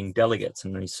you're getting delegates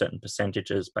in these certain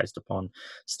percentages based upon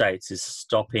states is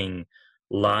stopping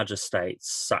larger states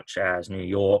such as New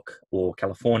York or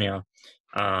California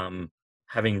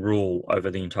having rule over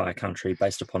the entire country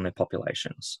based upon their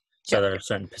populations. So there are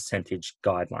certain percentage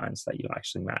guidelines that you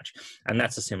actually match. And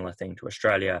that's a similar thing to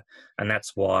Australia. And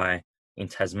that's why in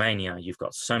Tasmania, you've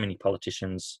got so many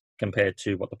politicians compared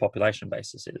to what the population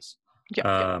basis is.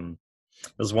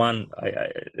 There's one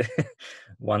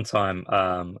time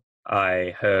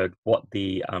I heard what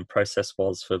the process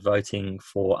was for voting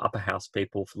for upper house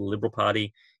people for the Liberal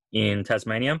Party in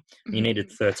Tasmania. Mm-hmm. You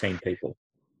needed 13 people.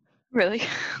 Really?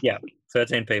 Yeah,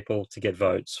 13 people to get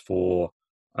votes for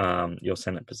your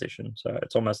Senate position. So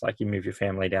it's almost like you move your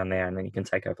family down there and then you can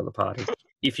take over the party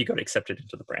if you got accepted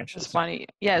into the branches. It's funny.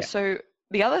 Yeah. So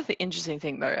the other interesting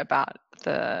thing, though, about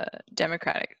the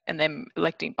Democratic and them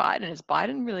electing Biden is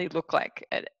Biden really looked like,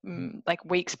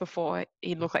 weeks before,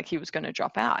 he looked like he was going to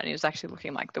drop out, and he was actually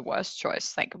looking like the worst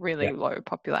choice, like really low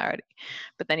popularity.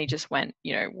 But then he just went,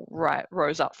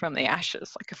 rose up from the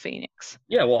ashes like a phoenix.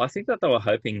 Yeah, well, I think that they were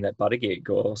hoping that Buttigieg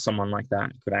or someone like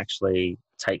that could actually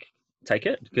take take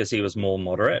it because he was more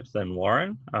moderate than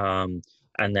Warren.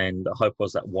 And then the hope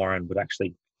was that Warren would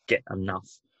actually get enough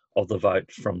of the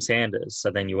vote from Sanders. So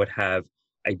then you would have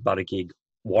a Buttigieg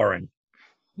Warren,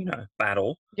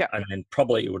 battle. Yeah. And then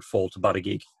probably it would fall to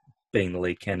Buttigieg being the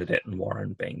lead candidate and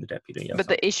Warren being the deputy. But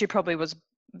the issue probably was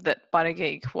that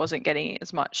Buttigieg wasn't getting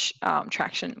as much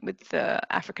traction with the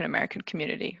African American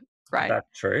community, right? That's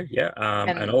true, yeah.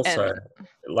 And also,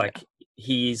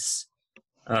 he's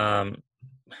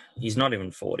not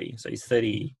even 40, so he's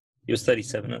 30. He was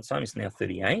 37 at the time. He's now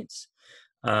 38,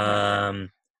 and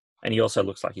he also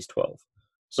looks like he's 12.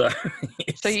 So,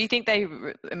 so you think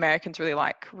Americans really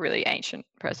like really ancient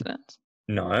presidents?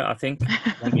 No, I think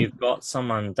when you've got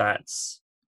someone that's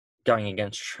going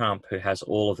against Trump who has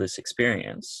all of this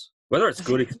experience, whether it's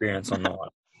good experience or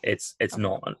not, it's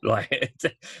not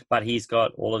but he's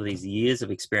got all of these years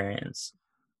of experience.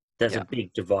 There's a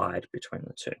big divide between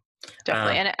the two.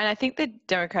 Definitely, and I think the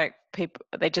Democratic people,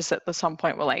 they just at some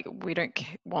point were like, we don't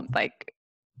want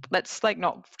let's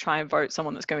not try and vote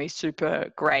someone that's going to be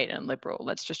super great and liberal.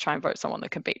 Let's just try and vote someone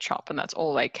that can beat Trump, and that's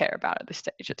all they care about at this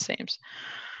stage, it seems.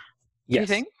 Yes. Do you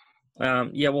think?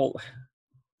 Yeah. Well,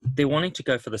 they're wanting to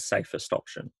go for the safest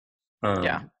option.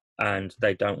 And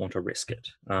they don't want to risk it,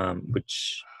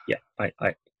 which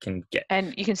I can get.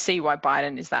 And you can see why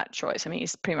Biden is that choice. I mean,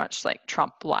 he's pretty much like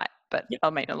Trump light, but I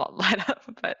mean a lot lighter.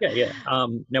 But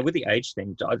now with the age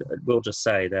thing, I will just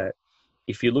say that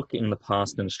if you look in the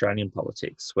past in Australian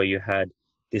politics, where you had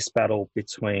this battle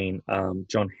between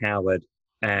John Howard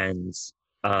and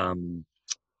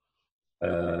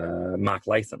Mark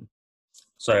Latham,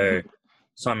 so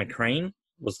Simon Crean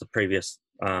was the previous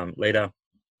leader.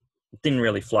 Didn't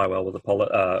really fly well with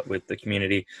the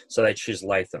community, so they choose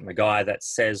Latham, a guy that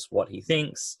says what he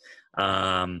thinks,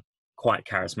 quite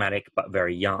charismatic but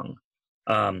very young.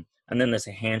 And then there's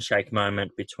a handshake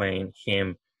moment between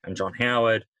him and John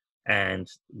Howard, and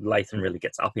Latham really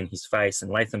gets up in his face,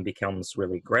 and Latham becomes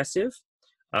really aggressive.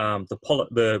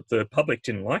 The public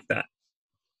didn't like that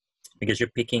because you're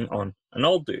picking on an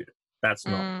old dude. That's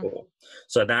not cool.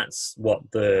 So that's what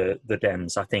the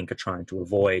Dems, I think, are trying to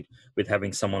avoid with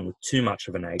having someone with too much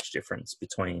of an age difference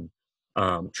between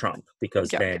Trump, because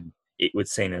then it would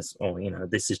seem as,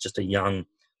 this is just a young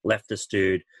leftist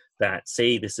dude that,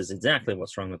 this is exactly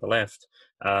what's wrong with the left.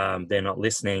 They're not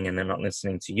listening, and they're not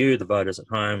listening to you, the voters at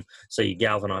home. So you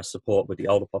galvanize support with the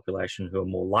older population who are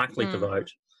more likely to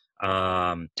vote.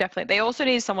 Definitely. They also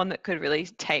need someone that could really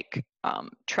take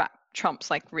Trump's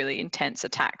really intense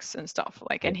attacks and stuff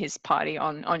and his party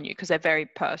on you, because they're very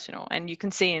personal. And you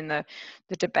can see in the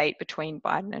debate between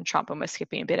Biden and Trump, and we're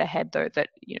skipping a bit ahead though, that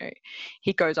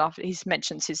he goes after, he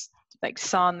mentions his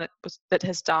son that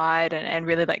has died, and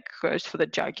really goes for the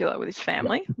jugular with his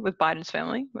family, with Biden's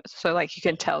family. So you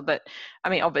can tell that, I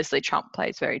mean, obviously Trump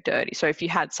plays very dirty. So if you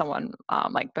had someone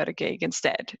like Buttigieg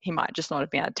instead, he might just not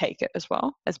have been able to take it as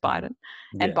well as Biden.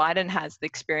 And Biden has the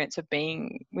experience of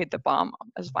being with Obama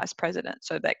as vice president,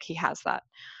 so that he has that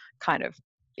kind of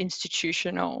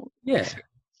institutional experience.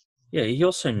 Yeah, he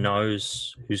also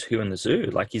knows who's who in the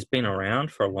zoo. He's been around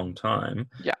for a long time.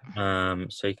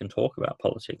 So he can talk about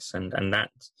politics, and that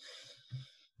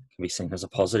can be seen as a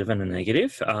positive and a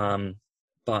negative.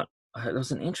 But it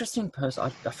was an interesting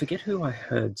person. I forget who I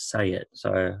heard say it,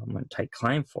 so I won't take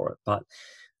claim for it. But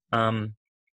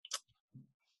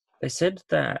they said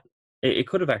that it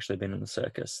could have actually been in the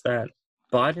circus, that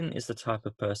Biden is the type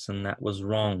of person that was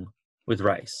wrong with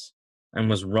race and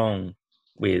was wrong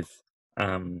with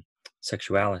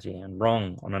sexuality and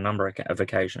wrong on a number of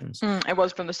occasions. It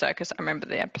was from the circus. I remember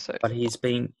the episode. But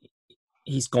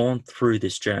he's gone through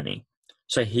this journey.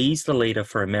 So he's the leader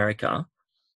for America,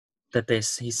 that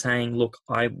he's saying, look,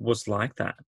 I was like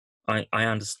that. I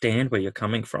understand where you're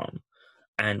coming from,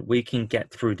 and we can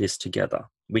get through this together.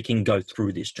 We can go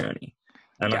through this journey.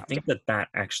 And I think that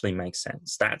actually makes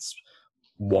sense. That's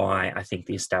why I think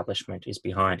the establishment is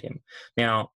behind him.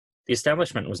 Now, the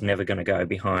establishment was never going to go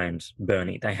behind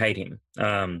Bernie. They hate him.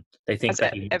 They think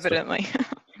that evidently.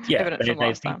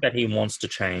 They think that he wants to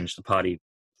change the party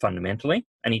fundamentally,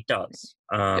 and he does.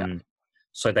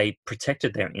 So they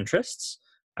protected their interests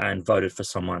and voted for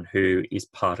someone who is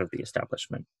part of the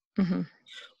establishment.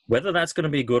 Whether that's going to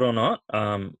be good or not,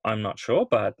 I'm not sure,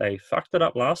 but they fucked it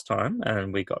up last time,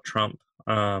 and we got Trump,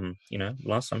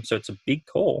 last time. So it's a big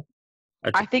call.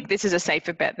 I think this is a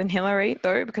safer bet than Hillary,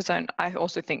 though, because I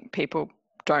also think people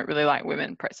don't really like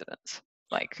women presidents.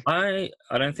 I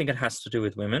don't think it has to do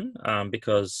with women,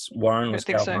 because Warren was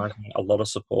galvanizing a lot of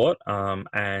support.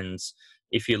 And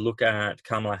if you look at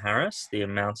Kamala Harris, the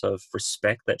amount of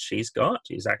respect that she's got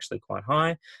is actually quite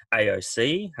high.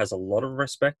 AOC has a lot of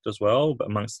respect as well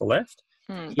amongst the left.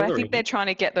 But I think they're trying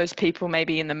to get those people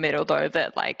maybe in the middle, though,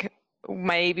 that like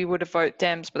maybe would have voted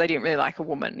Dems, but they didn't really like a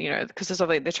woman, you know, because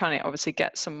they're trying to obviously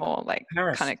get some more like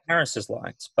Harris is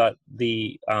liked, but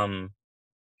the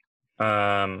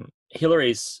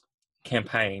Hillary's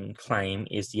campaign claim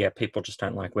is, people just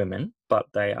don't like women, but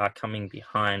they are coming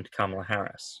behind Kamala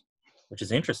Harris, which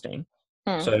is interesting.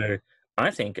 So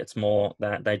I think it's more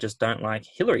that they just don't like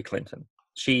Hillary Clinton.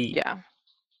 She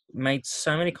made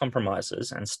so many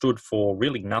compromises and stood for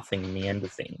really nothing in the end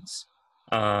of things.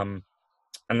 And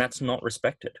that's not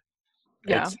respected.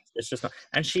 Yeah. It's just not.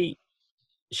 And she,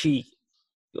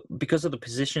 because of the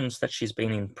positions that she's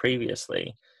been in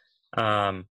previously,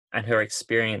 and her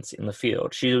experience in the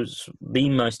field, she was the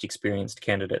most experienced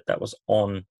candidate that was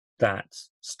on that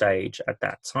stage at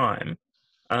that time.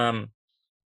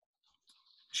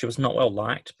 She was not well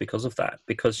liked because of that,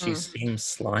 because she seems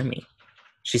slimy.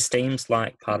 She seems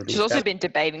like part of the... She's also been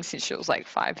debating since she was like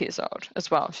 5 years old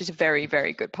as well. She's a very,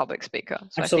 very good public speaker.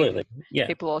 So Absolutely, I think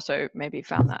people also maybe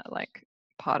found that like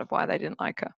part of why they didn't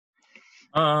like her.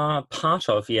 Part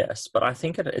of, yes, but I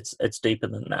think it's deeper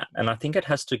than that, and I think it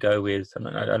has to go with, and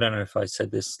I don't know if I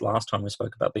said this last time we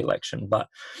spoke about the election, but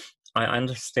I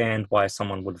understand why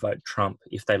someone would vote Trump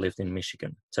if they lived in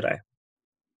Michigan today.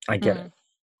 I get it.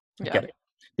 I get it.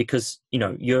 Because,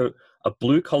 you're a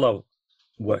blue-collar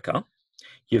worker,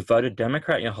 you've voted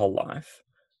Democrat your whole life,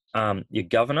 your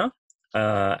governor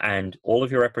and all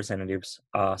of your representatives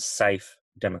are safe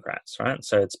Democrats, right?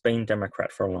 So it's been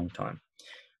Democrat for a long time.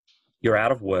 You're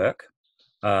out of work,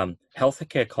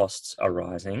 healthcare costs are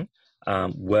rising,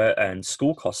 and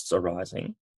school costs are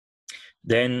rising.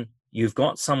 Then you've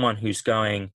got someone who's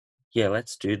going,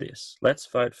 let's do this. Let's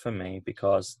vote for me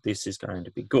because this is going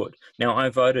to be good. Now, I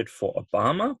voted for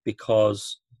Obama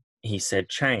because he said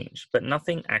change, but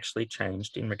nothing actually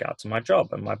changed in regard to my job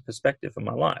and my perspective of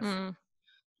my life.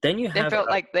 Then you have...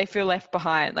 they feel left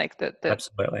behind, like that.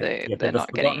 Absolutely. They're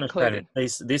not getting included.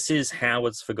 This is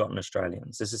Howard's Forgotten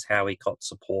Australians. This is how he got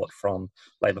support from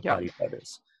Labor Party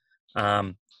voters.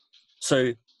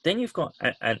 So then you've got...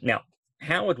 now,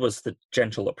 Howard was the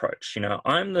gentle approach.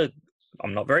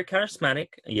 I'm not very charismatic.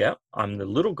 I'm the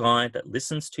little guy that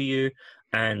listens to you,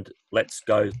 and let's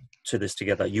go to this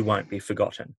together. You won't be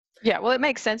forgotten. Yeah, well, it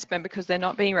makes sense, Ben, because they're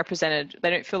not being represented. They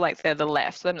don't feel like they're the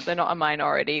left. They're not a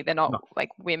minority. They're not like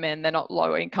women. They're not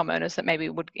low-income earners that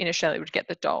maybe in Australia would get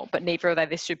the dole. But neither are they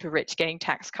this super rich getting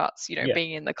tax cuts,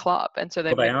 being in the club. And so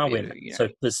they are women. So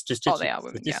statistically, they are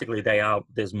women, they are.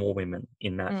 There's more women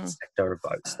in that sector of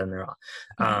votes than there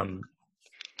are.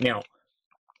 Now,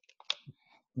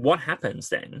 what happens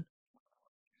then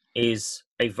is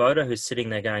a voter who's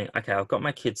sitting there going, okay, I've got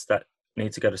my kids that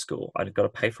need to go to school. I've got to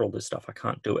pay for all this stuff. I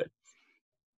can't do it.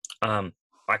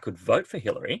 I could vote for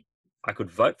Hillary. I could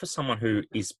vote for someone who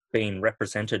is being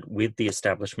represented with the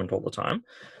establishment all the time.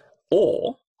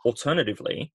 Or,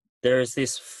 alternatively, there is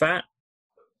this fat,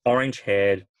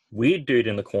 orange-haired, weird dude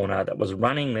in the corner that was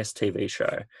running this TV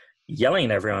show, yelling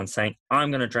at everyone, saying, I'm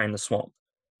going to drain the swamp.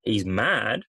 He's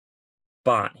mad,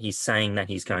 but he's saying that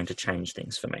he's going to change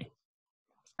things for me.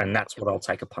 And that's what I'll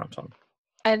take a punt on.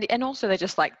 And also they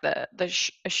just like the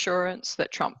assurance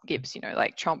that Trump gives,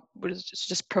 like Trump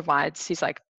just provides, he's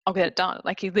like, I'll get it done.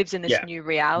 Like he lives in this new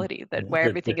reality that where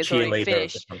everything is already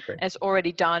finished, and it's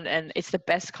already done, and it's the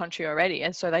best country already.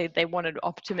 And so they wanted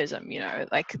optimism,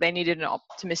 like they needed an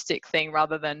optimistic thing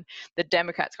rather than the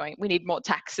Democrats going, we need more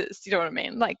taxes. You know what I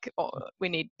mean? Like, we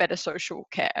need better social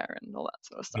care and all that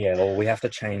sort of stuff. Yeah, well, we have to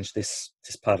change this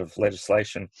part of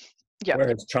legislation. Yeah.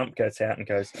 Whereas Trump gets out and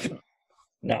goes,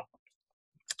 no,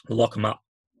 lock them up.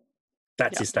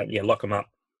 That's his statement. Yeah, lock them up.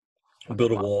 We'll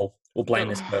build a wall. We'll blame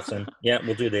this person. Yeah,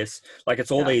 we'll do this. Like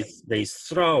it's all these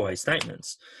throwaway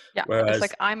statements. Yeah, whereas, it's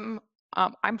like I'm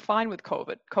fine with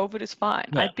COVID. COVID is fine.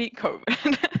 Yeah. I beat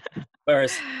COVID.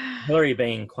 Whereas Hillary,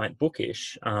 being quite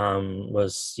bookish,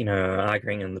 was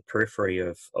arguing in the periphery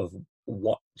of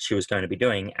what she was going to be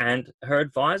doing, and her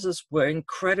advisors were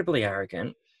incredibly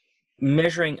arrogant,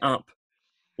 measuring up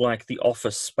like the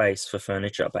office space for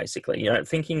furniture, basically,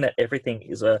 thinking that everything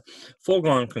is a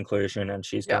foregone conclusion and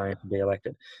she's going to be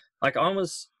elected. Like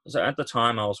so at the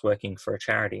time I was working for a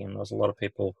charity, and there was a lot of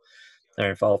people that are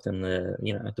involved in the,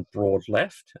 the broad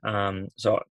left.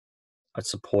 So I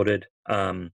supported,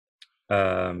 so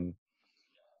I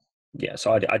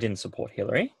didn't support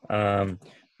Hillary.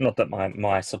 Not that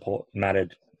my support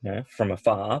mattered, from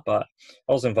afar, but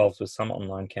I was involved with some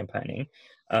online campaigning.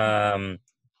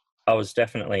 I was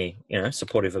definitely,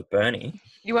 supportive of Bernie.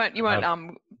 You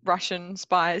weren't Russian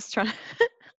spies trying to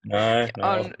no,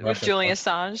 with Julian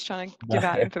Assange trying to give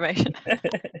out information.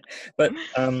 But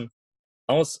I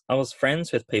was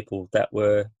friends with people that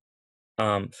were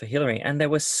for Hillary, and they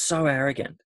were so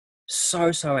arrogant,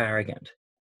 so arrogant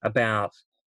about,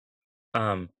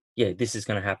 yeah, this is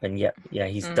going to happen. Yep, yeah,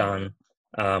 he's done.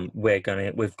 We've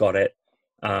got it.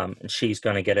 And she's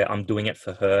going to get it. I'm doing it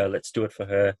for her. Let's do it for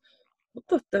her.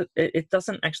 It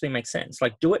doesn't actually make sense.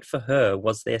 Like, do it for her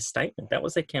was their statement. That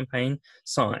was their campaign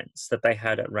signs that they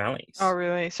had at rallies. Oh,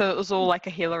 really? So it was all like a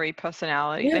Hillary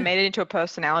personality. Yeah. They made it into a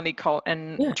personality cult,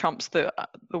 and Trump's the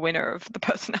winner of the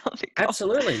personality cult.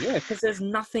 Absolutely, yeah, because there's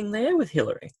nothing there with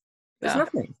Hillary. There's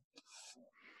nothing.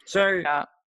 So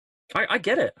I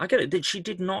get it. I get it. That she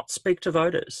did not speak to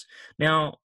voters.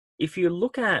 Now, if you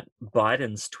look at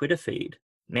Biden's Twitter feed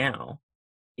now,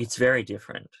 it's very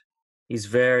different.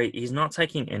 He's not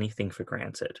taking anything for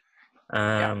granted.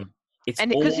 It's and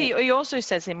because he also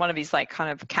says in one of his like kind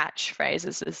of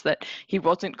catchphrases is that he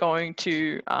wasn't going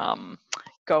to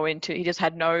go into, he just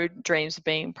had no dreams of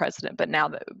being president,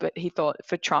 but he thought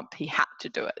for Trump he had to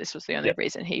do it. This was the only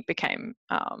reason he became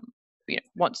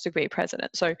wants to be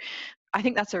president. So I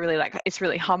think that's a really it's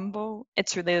really humble.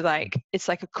 It's really it's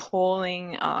like a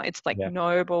calling. It's like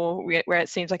noble, where it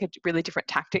seems like a really different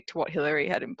tactic to what Hillary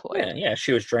had employed. Yeah,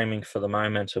 she was dreaming for the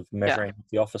moment of measuring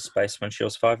the office space when she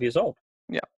was 5 years old.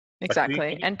 Yeah,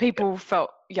 exactly. And people felt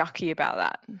yucky about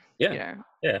that. Yeah,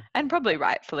 and probably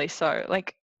rightfully so.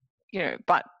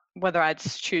 But whether I'd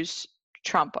choose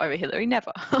Trump over Hillary,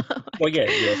 never. Well, yeah.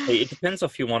 It depends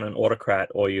if you want an autocrat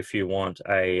or if you want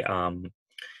a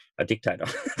dictator.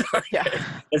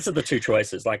 Those are the two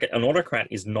choices. Like, an autocrat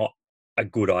is not a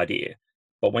good idea,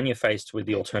 but when you're faced with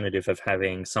the alternative of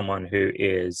having someone who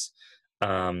is,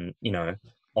 on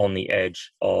the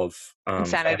edge of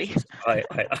insanity,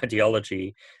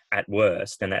 ideology at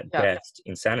worst, and at best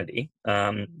insanity,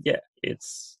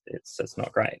 it's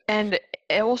not great. And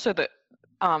also the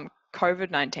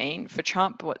COVID-19 for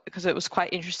Trump, because it was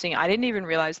quite interesting. I didn't even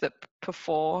realize that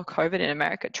before COVID in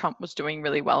America, Trump was doing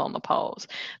really well on the polls.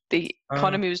 The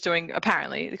economy was doing,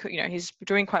 apparently, he's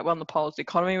doing quite well on the polls. The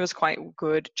economy was quite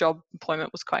good. Job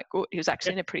employment was quite good. He was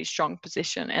actually in a pretty strong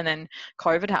position. And then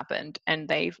COVID happened, and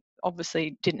they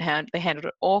obviously they handled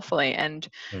it awfully. And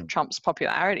Trump's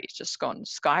popularity has just gone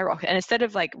skyrocket. And instead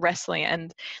of wrestling,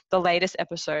 and the latest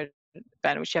episode,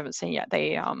 Ben, which you haven't seen yet,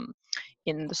 they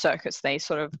in the circus they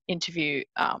sort of interview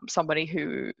somebody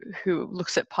who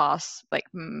looks at past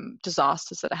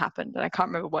disasters that have happened, and I can't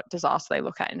remember what disaster they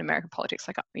look at in American politics,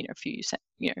 a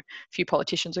few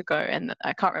politicians ago, and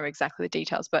I can't remember exactly the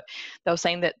details, but they were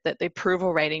saying that the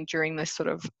approval rating during this sort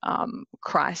of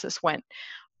crisis went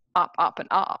up and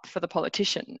up for the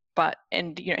politician,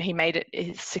 he made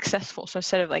it successful. So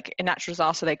instead of a natural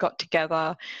disaster, they got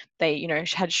together, they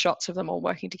had shots of them all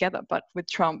working together. But with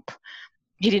Trump,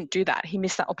 he didn't do that. He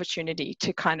missed that opportunity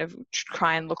to kind of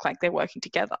try and look like they're working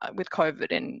together with COVID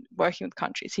and working with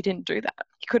countries. He didn't do that.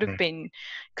 He could have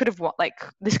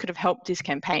this could have helped his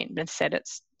campaign, but instead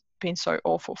it's been so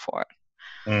awful for it.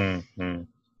 Do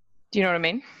you know what I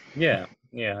mean? Yeah,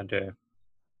 I do.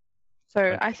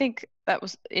 So I think that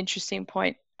was an interesting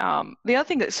point. The other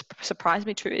thing that surprised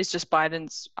me too is just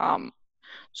Biden's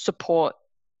support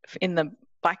in the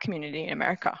Black community in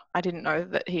America. I didn't know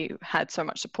that he had so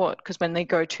much support, because when they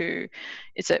go to,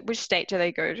 which state do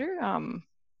they go to?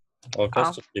 Well, it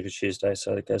goes to Super Tuesday,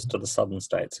 so it goes to the southern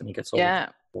states, and he gets all the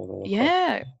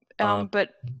support. But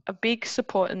a big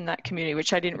support in that community,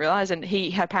 which I didn't realize. And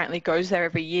he apparently goes there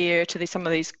every year to some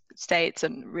of these states,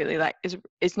 and really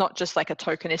is not just a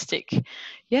tokenistic.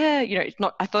 It's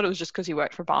not. I thought it was just because he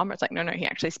worked for Obama. It's no, he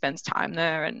actually spends time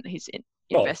there, and he's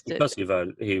invested. Because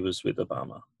he was with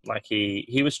Obama.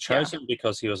 He was chosen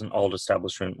because he was an old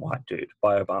establishment white dude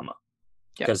by Obama.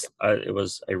 Because it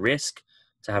was a risk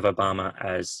to have Obama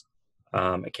as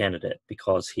a candidate,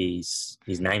 because his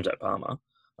name's Obama.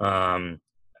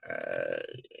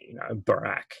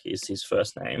 Barack is his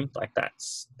first name.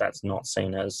 That's not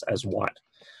seen as white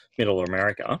middle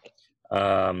America,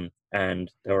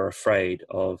 and they were afraid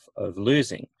of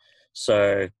losing.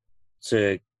 So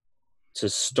to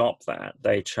stop that,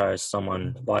 they chose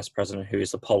someone, vice president, who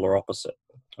is the polar opposite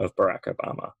of Barack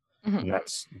Obama, and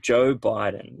that's Joe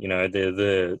Biden.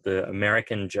 The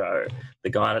American Joe, the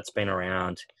guy that's been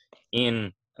around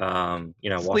in Sleepy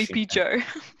Washington. Joe.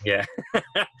 Yeah.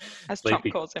 As Trump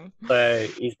calls him. So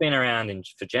he's been around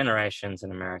for generations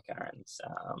in America, and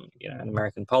in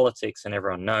American politics, and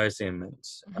everyone knows him,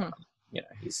 and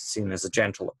he's seen as a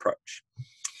gentle approach.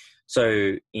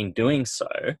 So in doing so,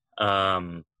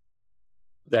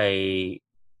 they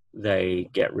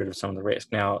get rid of some of the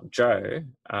risk. Now, Joe,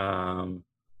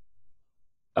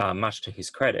 much to his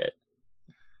credit,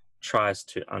 tries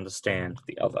to understand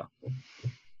the other.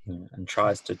 and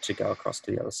tries to go across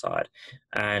to the other side.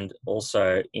 And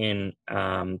also in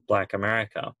Black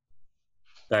America,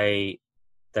 they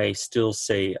still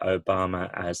see Obama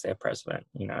as their president,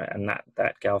 and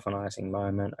that galvanizing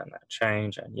moment and that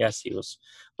change. And yes, he was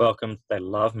welcomed. They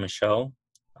love Michelle,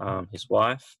 his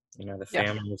wife. The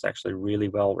family was actually really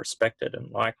well respected and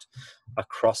liked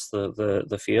across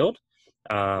the field.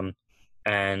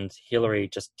 And Hillary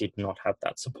just did not have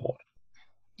that support.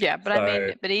 Yeah, but I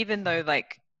mean, but even though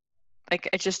like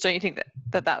I just don't you think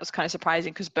that was kind of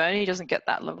surprising, because Bernie doesn't get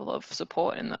that level of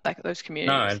support in those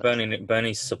communities. No, and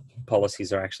Bernie's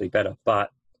policies are actually better, but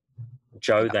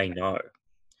Joe, they know.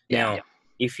 Now,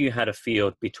 if you had a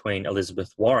field between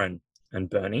Elizabeth Warren and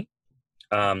Bernie,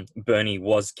 Bernie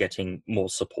was getting more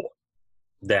support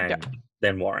than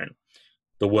Warren.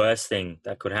 The worst thing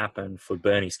that could happen for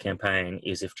Bernie's campaign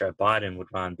is if Joe Biden would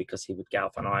run, because he would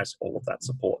galvanize all of that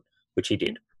support, which he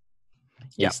did.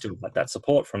 He still had that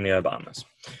support from the Obamas.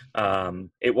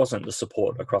 It wasn't the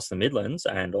support across the Midlands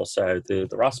and also the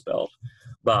Rust Belt,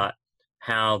 but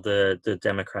how the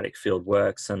Democratic field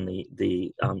works and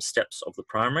the steps of the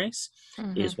primaries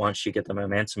is, once you get the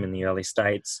momentum in the early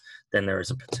states, then there is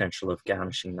a potential of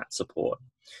garnishing that support.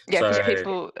 Yeah, because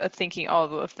people are thinking,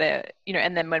 if they're,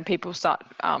 and then when people start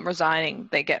resigning,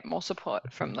 they get more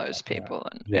support from those people,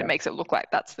 and it makes it look like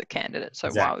that's the candidate.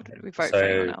 So why would we vote for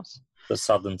anyone else? The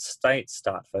southern states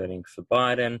start voting for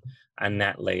Biden, and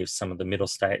that leaves some of the middle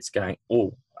states going,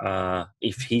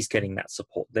 if he's getting that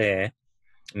support there,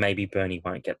 maybe Bernie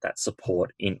won't get that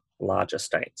support in larger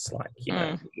states like,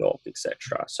 New York,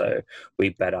 etc. So we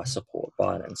better support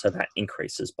Biden. So that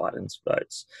increases Biden's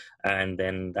votes. And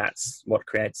then that's what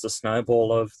creates the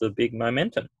snowball of the big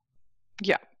momentum.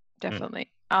 Yeah,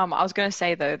 definitely. I was going to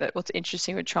say, though, that what's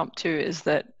interesting with Trump, too, is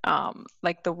that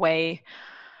the way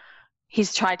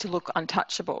he's tried to look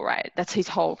untouchable, right? That's his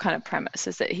whole kind of premise,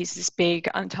 is that he's this big,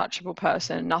 untouchable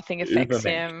person. Nothing affects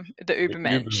him, the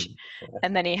Ubermensch.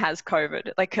 And then he has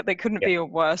COVID. There couldn't be a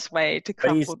worse way to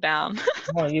crumple down.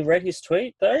 Well, you read his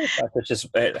tweet, though?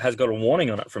 It has got a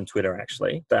warning on it from Twitter,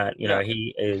 actually, that,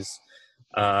 he is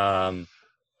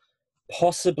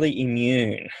possibly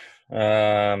immune.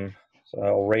 So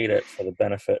I'll read it for the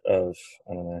benefit of,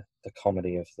 the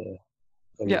comedy of the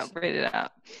read it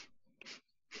out.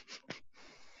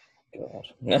 God.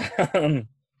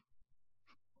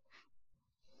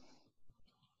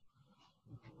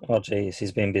 Oh, geez,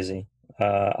 he's been busy.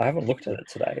 I haven't looked at it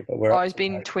today, but he's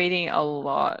been tweeting a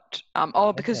lot.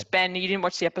 Because Ben, you didn't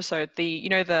watch the episode. The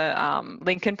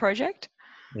Lincoln Project.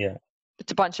 Yeah.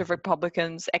 It's a bunch of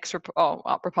Republicans,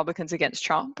 Republicans against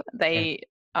Trump. They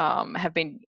have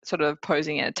been sort of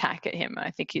posing an attack at him. I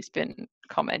think he's been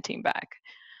commenting back.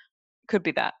 Could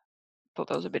be that. Thought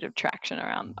there was a bit of traction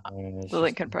around the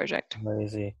Lincoln Project.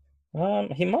 Crazy.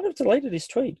 He might have deleted his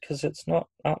tweet because it's not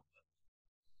up.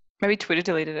 Maybe Twitter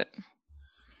deleted it.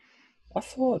 I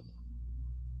thought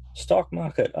stock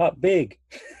market up big.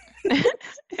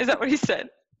 Is that what he said?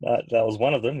 That was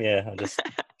one of them. Yeah, I just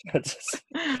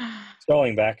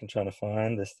scrolling back and trying to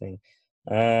find this thing,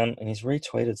 and he's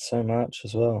retweeted so much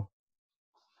as well.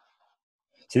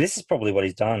 See, this is probably what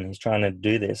he's done. He's trying to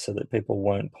do this so that people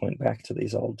won't point back to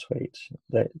these old tweets.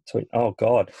 Oh,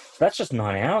 God. That's just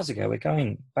 9 hours ago. We're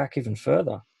going back even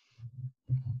further.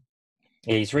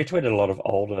 Yeah, he's retweeted a lot of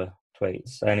older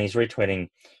tweets, and he's retweeting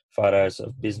photos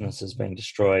of businesses being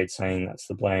destroyed, saying that's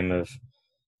the blame of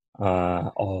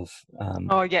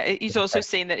he's also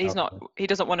seen that he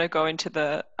doesn't want to go into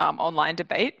the online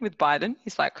debate with Biden.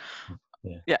 He's like,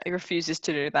 he refuses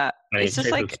to do that. And his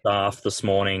chief of staff this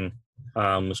morning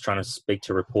was trying to speak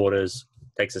to reporters,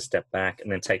 takes a step back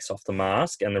and then takes off the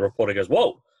mask, and the reporter goes,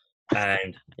 "Whoa!"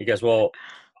 And he goes, "Well,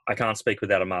 I can't speak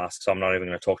without a mask, so I'm not even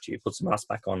going to talk to you." Puts the mask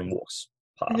back on and walks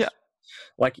past. Yeah.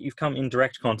 Like, you've come in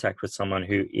direct contact with someone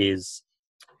who is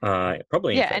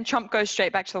probably infected. And Trump goes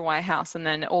straight back to the White House, and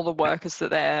then all the workers that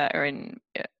there are in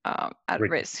at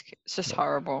risk. It's just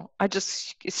horrible.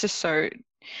 It's just so.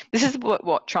 This is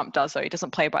what Trump does, though. He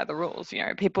doesn't play by the rules.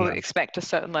 People expect a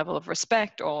certain level of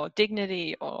respect or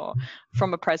dignity or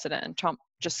from a president, and Trump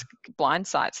just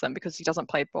blindsides them because he doesn't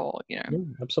play ball. Yeah,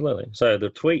 absolutely. So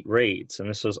the tweet reads, and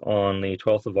this was on the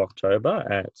 12th of October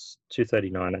at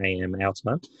 2:39 a.m. our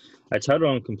time. A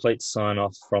total and complete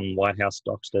sign-off from White House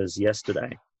doctors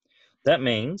yesterday. That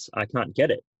means I can't get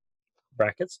it.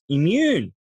 Brackets,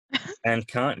 immune, and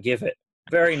can't give it.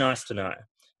 Very nice to know.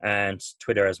 And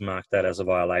Twitter has marked that as a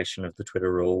violation of the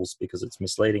Twitter rules because it's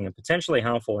misleading and potentially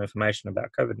harmful information about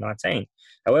COVID-19.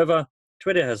 However,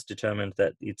 Twitter has determined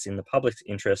that it's in the public's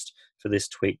interest for this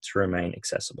tweet to remain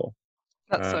accessible.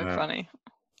 That's so funny.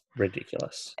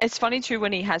 ridiculous. It's funny too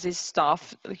when he has his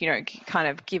staff, kind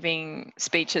of giving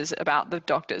speeches about the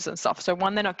doctors and stuff. So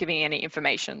one, they're not giving any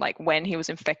information, like when he was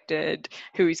infected,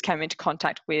 who he's come into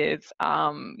contact with,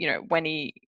 when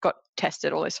he got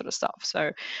tested, all this sort of stuff. So,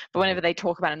 but whenever they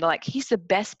talk about him, they're like, he's the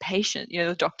best patient.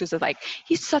 The doctors are like,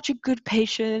 he's such a good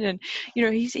patient, and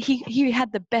he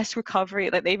had the best recovery.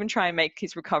 Like they even try and make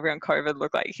his recovery on COVID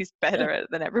look like he's better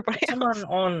than everybody else. Someone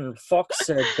on Fox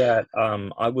said that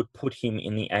I would put him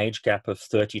in the age gap of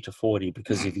 30 to 40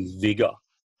 because of his vigor.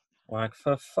 Like,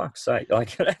 for fuck's sake,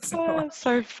 like that's not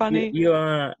so funny. You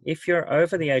are, if you're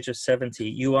over the age of 70,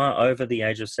 you are over the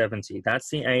age of 70. That's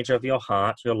the age of your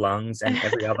heart, your lungs, and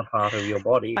every other part of your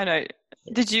body. I know.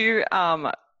 Did you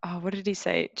what did he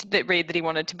say? Did it read that he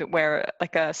wanted to wear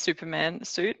like a Superman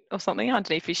suit or something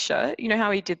underneath his shirt? You know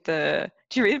how he did did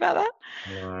you read about that?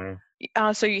 No.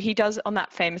 So he does on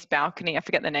that famous balcony. I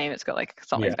forget the name. It's got like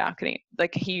something balcony.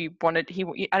 Like I don't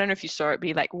know if you saw it, but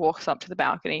he like walks up to the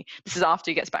balcony. This is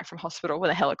after he gets back from hospital with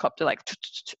a helicopter like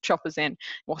choppers in,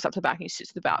 walks up to the balcony,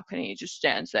 sits at the balcony, he just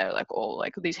stands there like all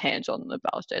like these hands on the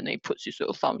baluster, and then he puts his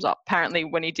little thumbs up. Apparently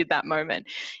when he did that moment,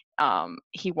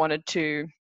 he wanted to,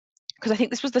 because I think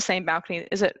this was the same balcony.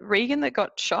 Is it Reagan that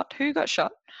got shot? Who got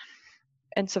shot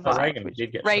and survived? Reagan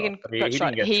did get shot. He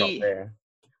didn't get shot there.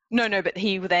 No, but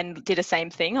he then did the same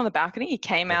thing on the balcony. He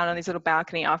came out on his little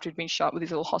balcony after he'd been shot with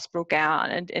his little hospital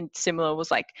gown, and similar was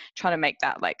like trying to make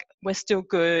that like, we're still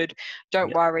good,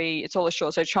 don't worry, it's all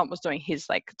assured. So Trump was doing his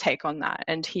like take on that,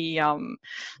 and he so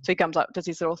he comes up, does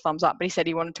his little thumbs up, but he said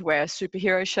he wanted to wear a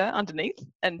superhero shirt underneath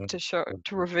and to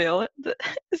reveal it.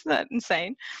 Isn't that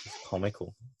insane? It's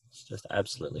comical. It's just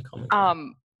absolutely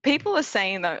comical. People are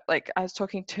saying that, like I was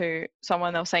talking to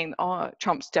someone, they were saying, oh,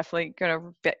 Trump's definitely going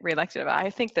to get reelected. But I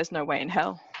think there's no way in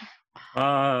hell.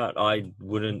 I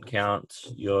wouldn't count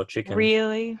your chicken.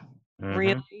 Really? Mm-hmm.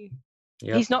 Really?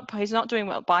 Yep. He's not doing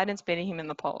well. Biden's beating him in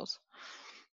the polls.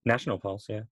 National polls,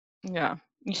 yeah. Yeah.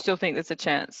 You still think there's a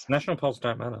chance? National polls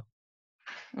don't matter.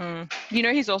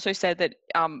 He's also said that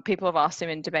people have asked him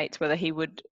in debates whether he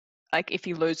would, like if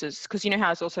he loses, because you know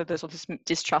how there's all this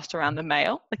distrust around the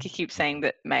mail. Like he keeps saying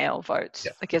that mail votes,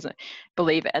 like he doesn't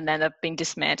believe it, and then they've been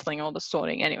dismantling all the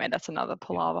sorting. Anyway, that's another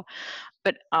palaver.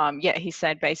 But he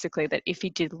said basically that if he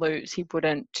did lose, he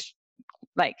wouldn't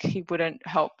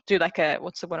help do like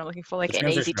what's the word I'm looking for, like an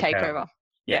easy takeover.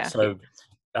 Yeah. So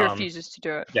he refuses to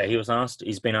do it. Yeah, he's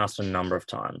been asked a number of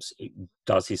times,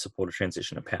 does he support a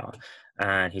transition of power?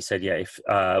 And he said, and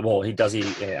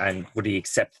would he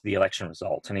accept the election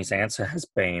result? And his answer has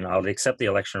been, I would accept the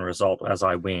election result as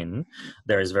I win.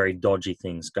 There is very dodgy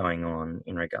things going on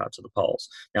in regard to the polls.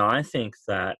 Now, I think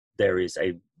that there is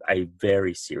a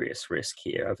very serious risk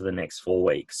here over the next 4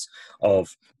 weeks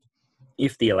of,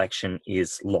 if the election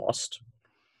is lost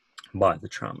by the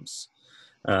Trumps,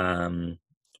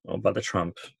 or by the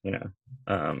Trump,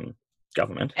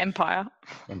 government. Empire,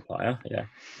 yeah.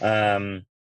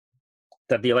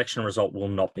 That the election result will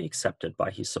not be accepted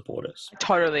by his supporters. I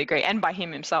totally agree. And by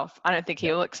him himself. I don't think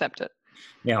he'll accept it.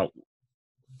 Now,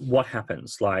 what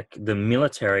happens? Like, the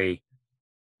military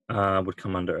would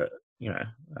come under,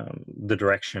 the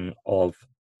direction of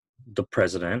the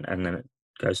president, and then it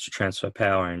goes to transfer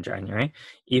power in January.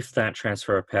 If that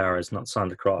transfer of power is not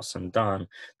signed across and done,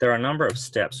 there are a number of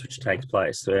steps which take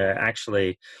place. Where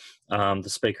actually the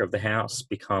Speaker of the House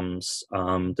becomes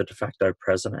the de facto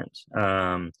president,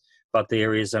 but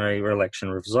there is a election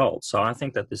result. So I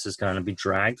think that this is going to be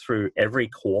dragged through every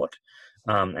court,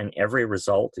 and every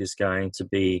result is going to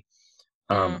be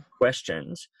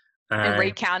questioned. And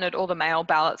recounted, all the mail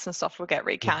ballots and stuff will get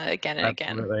recounted again and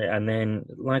absolutely. again. And then,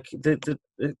 like, the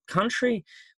country,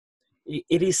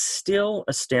 it is still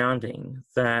astounding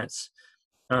that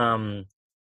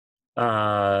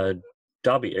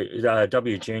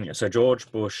W. Jr., so George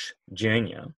Bush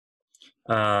Jr.,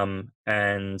 and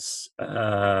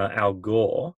Al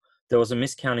Gore, there was a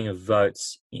miscounting of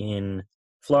votes in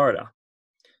Florida.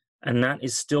 And that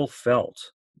is still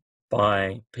felt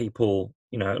by people,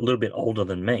 a little bit older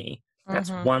than me.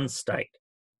 That's one state,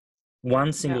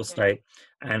 one single state,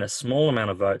 and a small amount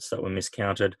of votes that were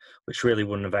miscounted, which really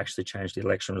wouldn't have actually changed the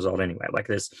election result anyway. Like,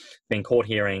 there's been court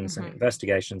hearings and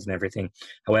investigations and everything.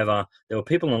 However, there were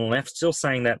people on the left still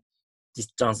saying that this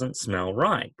doesn't smell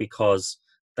right because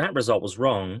that result was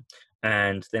wrong.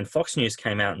 And then Fox News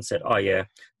came out and said, oh yeah,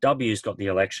 W's got the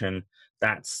election.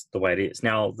 That's the way it is.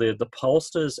 Now, the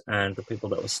pollsters and the people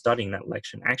that were studying that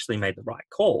election actually made the right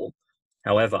call.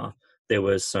 However, there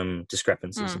was some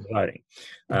discrepancies in voting.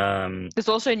 There's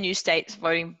also new states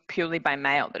voting purely by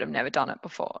mail that have never done it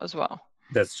before as well.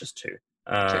 That's just two.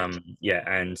 So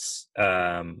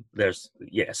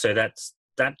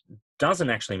that doesn't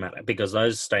actually matter because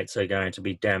those states are going to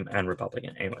be Dem and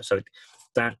Republican anyway. So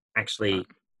that actually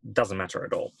doesn't matter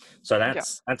at all. So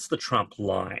that's the Trump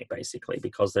lie, basically,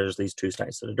 because there's these 2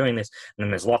 states that are doing this, and then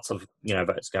there's lots of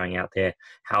votes going out there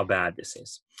how bad this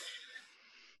is.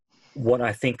 What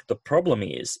I think the problem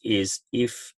is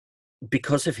if,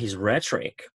 because of his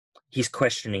rhetoric, he's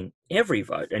questioning every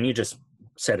vote, and you just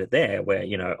said it there, where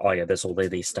oh yeah, there's all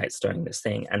these states doing this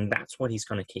thing, and that's what he's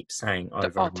going to keep saying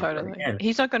over and over again.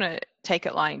 He's not going to take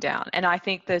it lying down, and I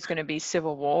think there's going to be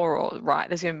civil war, or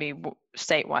there's going to be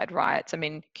statewide riots. I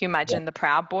mean, can you imagine the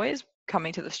Proud Boys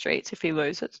coming to the streets if he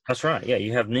loses? That's right. Yeah,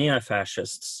 you have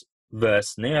neo-fascists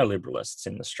versus neoliberalists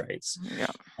in the streets. Yeah.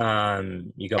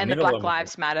 You got the Black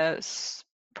Lives Matter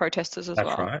protesters as well.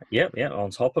 That's right. Yeah. On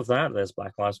top of that, there's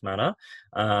Black Lives Matter.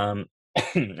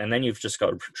 And then you've just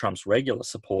got Trump's regular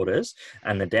supporters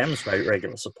and the Dems'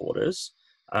 regular supporters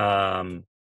that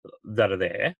are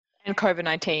there. And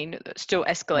COVID-19 still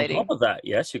escalating. On top of that,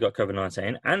 yes, you've got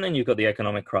COVID-19, and then you've got the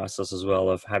economic crisis as well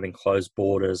of having closed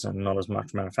borders and not as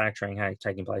much manufacturing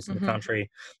taking place in the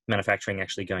country. Manufacturing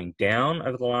actually going down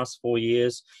over the last 4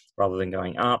 years rather than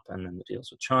going up, and then the deals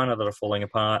with China that are falling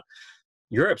apart.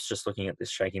 Europe's just looking at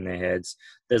this, shaking their heads.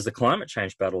 There's the climate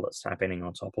change battle that's happening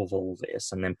on top of all of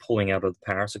this, and then pulling out of the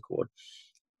Paris Accord.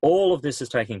 All of this is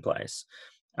taking place.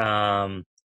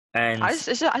 And I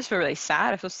just feel really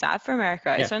sad. I feel sad for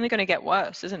America. It's only going to get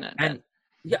worse, isn't it? And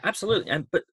yeah, absolutely.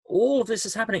 But all of this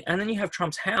is happening. And then you have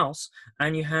Trump's house,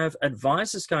 and you have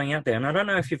advisors going out there. And I don't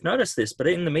know if you've noticed this, but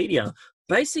in the media,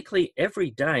 basically every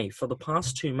day for the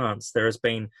past 2 months, there has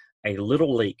been a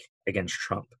little leak against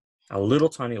Trump. A little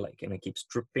tiny leak, and it keeps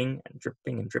dripping and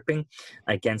dripping and dripping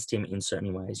against him in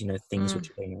certain ways. Things which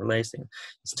are being released,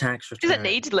 his tax return. He doesn't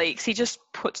need leaks. He just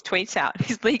puts tweets out.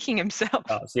 He's leaking himself.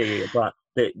 Oh, yeah. But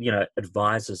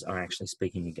advisors are actually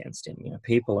speaking against him.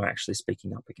 People are actually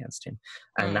speaking up against him,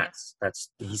 and that's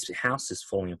his house is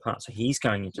falling apart. So he's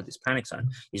going into this panic zone.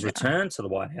 He's returned to the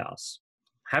White House,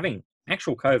 having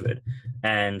actual COVID,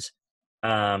 and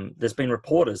there's been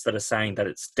reporters that are saying that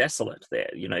it's desolate there.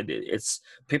 It's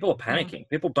people are panicking.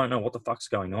 People don't know what the fuck's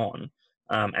going on,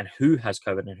 and who has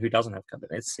COVID and who doesn't have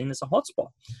COVID. It's seen as a hotspot.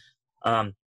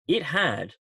 It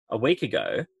had a week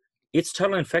ago, its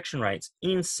total infection rates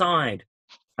inside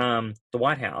the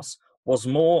White House was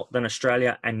more than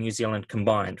Australia and New Zealand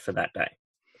combined for that day.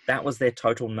 That was their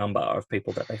total number of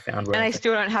people that they found. And they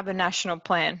still don't have a national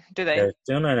plan, do they? There's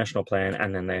still no national plan,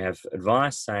 and then they have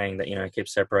advice saying that keep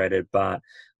separated. But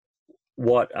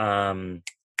what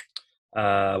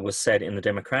was said in the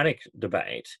Democratic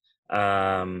debate?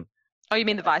 Oh, you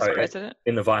mean the vice president?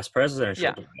 In the vice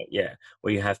presidential debate,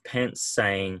 where you have Pence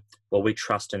saying, "Well, we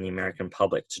trust in the American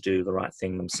public to do the right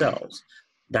thing themselves."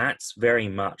 That's very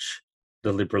much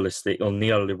the liberalistic or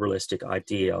neoliberalistic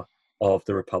idea of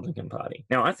the Republican Party.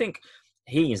 Now, I think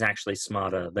he is actually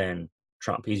smarter than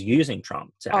Trump. He's using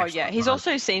Trump to he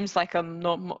also seems like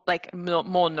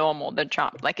more normal than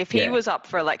Trump. Like if he was up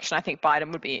for election, I think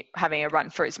Biden would be having a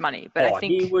run for his money. But I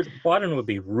think Biden would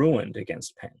be ruined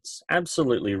against Pence.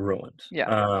 Absolutely ruined.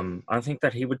 Yeah. I think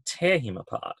that he would tear him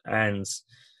apart and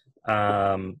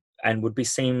would be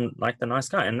seen like the nice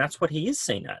guy, and that's what he is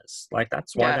seen as. Like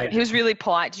that's why he was really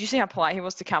polite. Did you see how polite he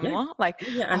was to Kamala?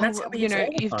 And that's how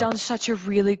you've done such a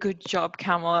really good job,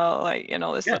 Kamala.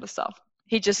 All this sort of stuff.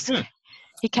 He just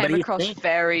he came across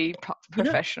very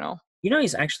professional.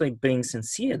 He's actually being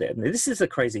sincere there. This is a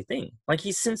crazy thing. Like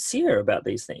he's sincere about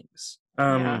these things.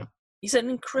 He's an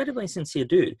incredibly sincere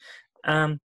dude.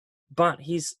 But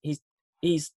he's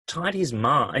tied his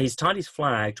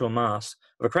flag to a mast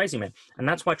of a crazy man, and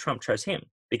that's why Trump chose him,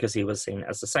 because he was seen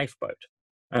as a safe boat.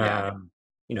 And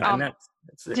that's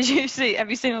have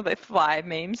you seen all the fly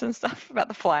memes and stuff about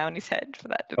the fly on his head for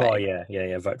that debate? Oh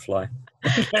yeah, vote fly.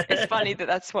 It's funny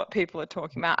that's what people are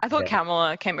talking about. I thought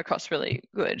Kamala came across really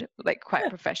good, quite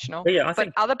professional. But I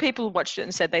think other people watched it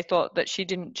and said they thought that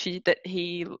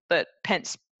that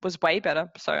Pence was way better.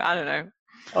 So I don't know.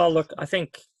 Oh look, I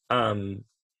think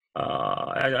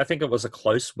I think it was a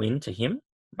close win to him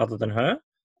rather than her.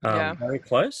 Very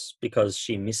close, because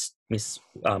she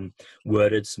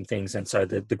worded some things, and so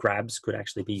the grabs could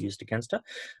actually be used against her.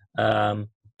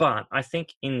 But I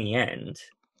think in the end,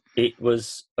 it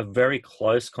was a very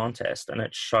close contest, and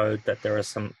it showed that there are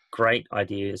some great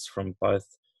ideas from both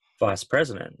vice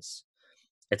presidents.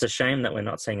 It's a shame that we're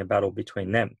not seeing a battle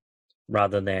between them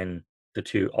rather than the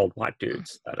two old white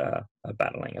dudes that are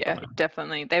battling.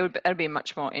 Definitely. That'd be a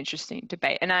much more interesting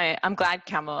debate. And I'm glad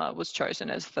Kamala was chosen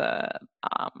as the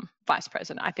vice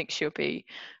president. I think she'll be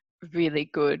really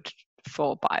good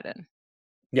for Biden.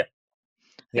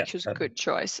 I think she was a good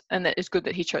choice, and that it's good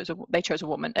that they chose a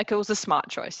woman. It was a smart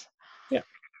choice.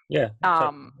 Yeah.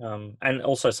 Um, And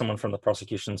also someone from the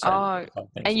prosecution side. oh,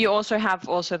 and you also have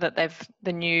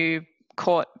the new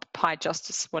court high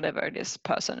justice, whatever it is,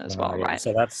 person as well, Yeah. right?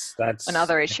 So that's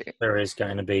Another issue. there is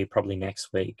going to be probably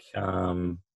next week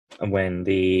when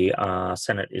the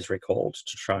Senate is recalled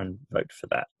to try and vote for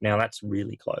that. Now that's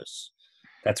really close.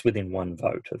 That's within one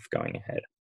vote of going ahead.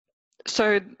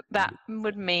 So that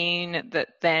would mean that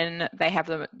then they have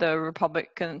the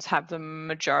Republicans have the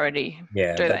majority,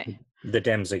 Yeah, do but they? the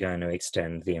Dems are going to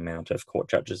extend the amount of court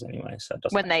judges anyway, so it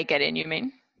doesn't When matter. they get in, you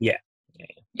mean? Yeah. So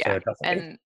Yeah, it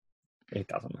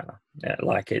doesn't matter. Yeah,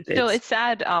 like still, it's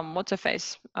sad. What's her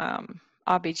face?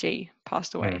 RBG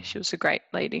passed away. Mm. She was a great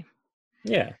lady.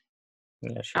 Yeah,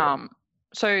 sure.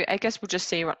 So I guess we'll just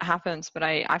see what happens. But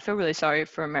I feel really sorry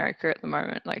for America at the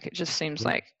moment. Like it just seems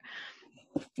like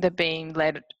they're being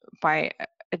led by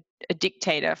a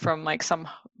dictator from like some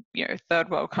third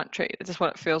world country. That's just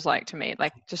what it feels like to me.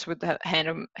 Like just with the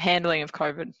handling of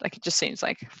COVID, like it just seems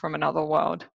like from another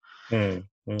world. I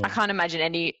can't imagine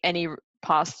any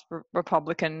past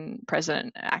Republican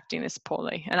president acting this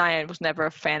poorly. And I was never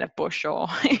a fan of Bush, or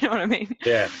you know what I mean?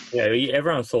 Yeah.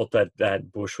 Everyone thought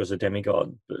that Bush was a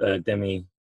demigod,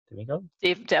 demigod,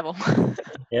 devil.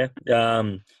 Yeah.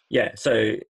 Yeah.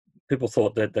 So people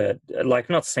thought that like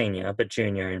not senior but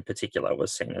junior in particular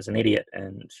was seen as an idiot,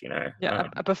 and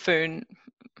a buffoon.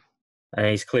 And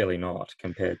he's clearly not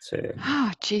compared to.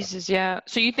 Oh Jesus, yeah.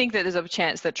 So you think that there's a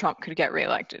chance that Trump could get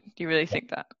reelected? Do you really think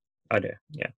that? I do.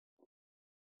 Yeah.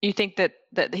 You think that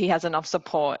he has enough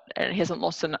support and he hasn't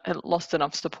lost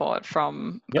enough support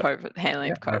from COVID,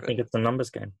 handling of COVID? I think it's a numbers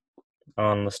game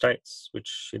on the states,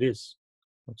 which it is.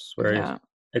 That's where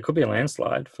it could be a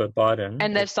landslide for Biden.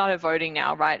 And they've started voting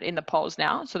now, right, in the polls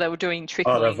now. So they were doing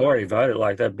trickling. Oh, they've already voted.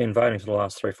 Like they've been voting for the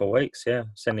last 3-4 weeks. Yeah,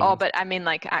 but I mean,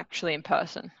 like actually in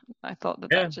person. I thought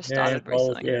that just started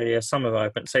recently. Yeah. Some have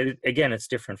opened. So again, it's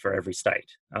different for every state.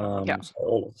 So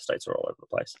all of the states are all over the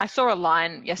place. I saw a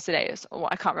line yesterday.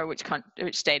 I can't remember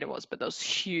which state it was, but there was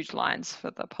huge lines for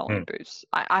the polling booths.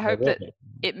 I hope that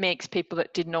it makes people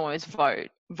that didn't always vote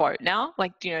now.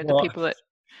 Like the people that.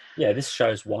 Yeah, this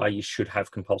shows why you should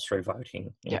have compulsory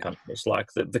voting in countries. Like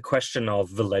the question of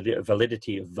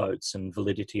validity of votes and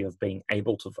validity of being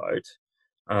able to vote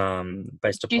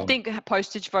based upon... Do you think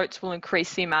postage votes will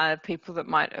increase the amount of people that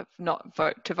might have not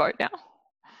vote now?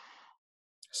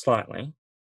 Slightly,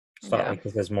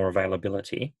 because there's more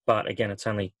availability. But again, it's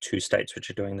only 2 states which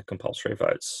are doing the compulsory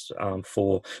votes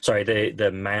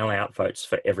the mail-out votes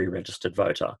for every registered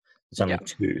voter. There's only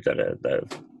 2 that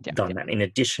have done that, in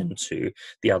addition to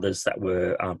the others that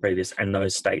were previous. And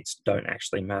those states don't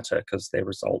actually matter because their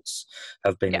results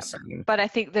have been the same. But I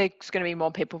think there's going to be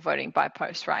more people voting by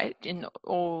post, right, in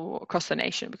all across the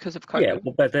nation because of COVID. Yeah,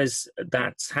 but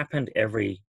that's happened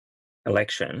every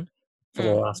election for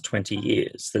the last 20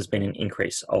 years. There's been an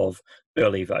increase of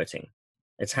early voting.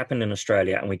 It's happened in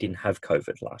Australia, and we didn't have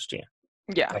COVID last year.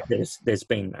 Yeah, like there's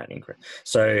been that increase.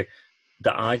 So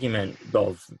the argument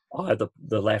of either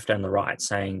the left and the right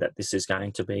saying that this is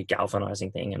going to be a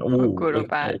galvanizing thing and good or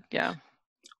bad,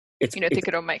 think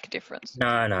it'll make a difference. No.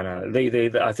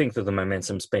 I think that the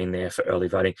momentum's been there for early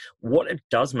voting. What it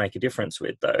does make a difference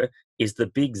with, though, is the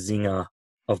big zinger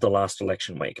of the last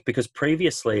election week. Because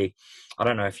previously, I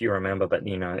don't know if you remember, but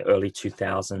early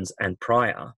 2000s and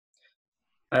prior,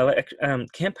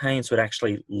 campaigns would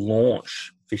actually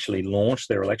officially launch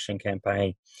their election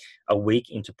campaign a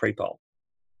week into pre-poll,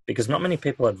 because not many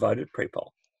people had voted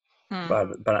pre-poll by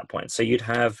that point. So you'd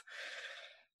have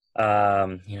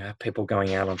people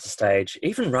going out onto stage.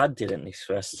 Even Rudd did it in his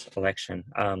first election,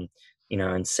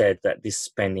 and said that this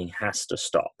spending has to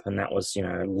stop. And that was,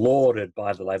 lauded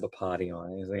by the Labor Party. It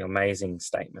was an amazing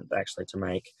statement actually to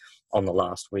make on the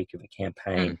last week of a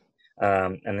campaign.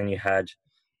 And then you had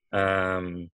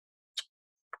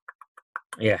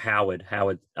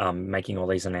Howard making all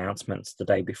these announcements the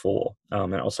day before,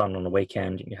 and also on the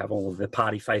weekend you have all of the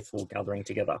party faithful gathering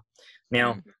together.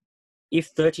 Now,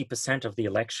 if 30% of the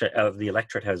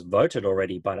electorate has voted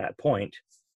already by that point,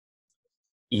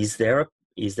 is there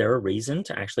a reason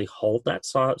to actually hold that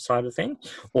side of thing,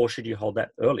 or should you hold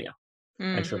that earlier?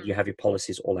 And should you have your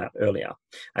policies all out earlier?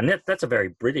 And that's a very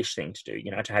British thing to do,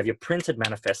 to have your printed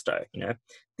manifesto.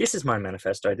 This is my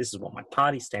manifesto. This is what my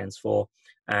party stands for.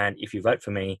 And if you vote for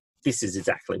me, this is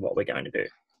exactly what we're going to do.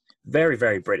 Very,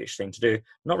 very British thing to do.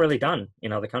 Not really done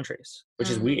in other countries, which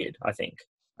is weird, I think.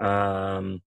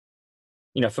 For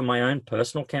my own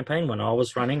personal campaign, when I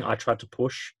was running, I tried to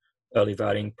push early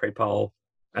voting, pre-poll,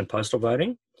 and postal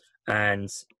voting, and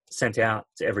sent out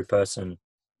to every person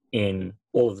in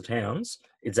all of the towns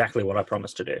exactly what I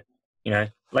promised to do.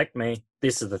 Elect me,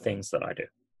 this is the things that I do.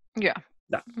 Yeah.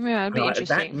 That, Yeah, it'd be that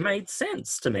interesting. made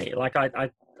sense to me. Like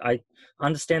I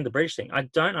understand the British thing. I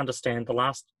don't understand the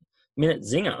last minute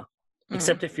zinger,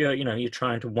 except if you're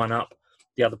trying to one up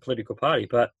the other political party.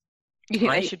 But You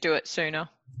think they should do it sooner?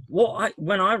 well,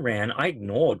 when I ran, I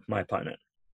ignored my opponent.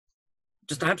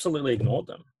 Just absolutely ignored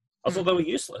them. I thought they were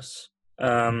useless.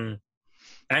 And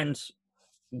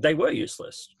they were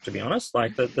useless, to be honest.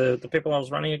 Like the people I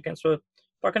was running against were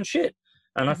fucking shit.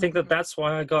 And I think that's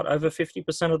why I got over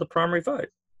 50% of the primary vote.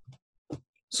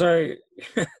 So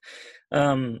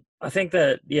I think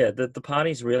that, the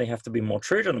parties really have to be more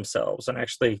true to themselves and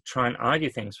actually try and argue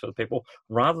things for the people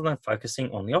rather than focusing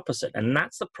on the opposite. And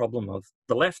that's the problem of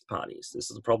the left parties. This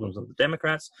is the problems of the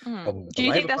Democrats. Do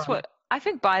you think that's what, I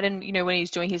think Biden, when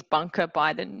he's doing his bunker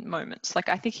Biden moments, like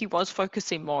I think he was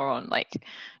focusing more on like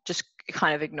just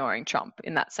kind of ignoring Trump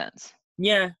in that sense.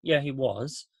 Yeah, he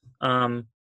was.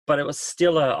 But it was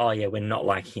still we're not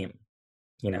like him.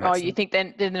 You think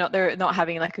then they're not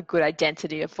having like a good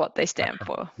identity of what they stand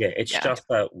for? Yeah, it's just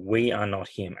that we are not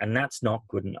him, and that's not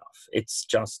good enough. It's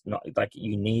just not like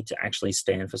you need to actually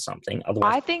stand for something.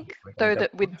 Otherwise, I think though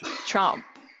that with Trump,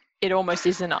 it almost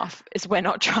is enough. Is we're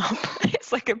not Trump.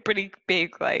 It's like a pretty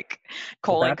big like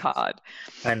calling card.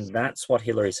 And that's what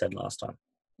Hillary said last time.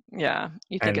 Yeah,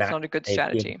 you think it's not a good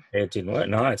strategy? It didn't work.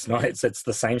 No, it's not. It's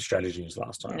the same strategy as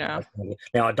last time. Yeah.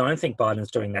 Now, I don't think Biden's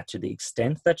doing that to the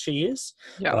extent that she is.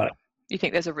 Yeah. But you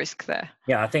think there's a risk there?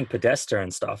 Yeah, I think Podesta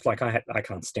and stuff. Like I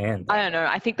can't stand that. I don't know.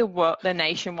 I think the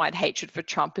nationwide hatred for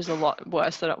Trump is a lot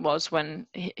worse than it was when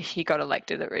he got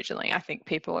elected originally. I think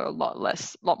people are a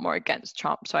lot more against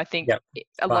Trump. So I think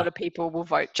a lot of people will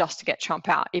vote just to get Trump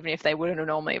out, even if they wouldn't have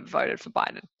normally voted for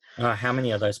Biden. How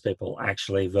many of those people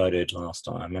actually voted last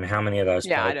time, and how many of those?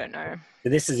 Yeah, I don't know.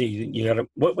 This is you got to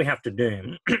what we have to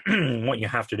do. What you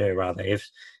have to do, rather, if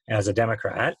as a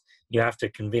Democrat, you have to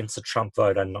convince a Trump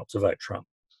voter not to vote Trump.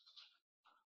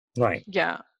 Like,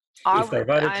 yeah, if they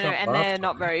voted Trump, and they're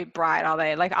not very bright, are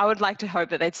they? Like, I would like to hope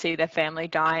that they'd see their family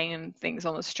dying and things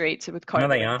on the streets with COVID. No,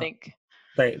 they are. Think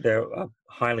they're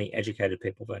highly educated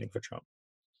people voting for Trump.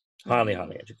 Highly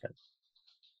educated.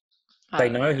 They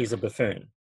know he's a buffoon.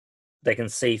 They can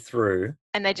see through.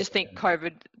 And they just think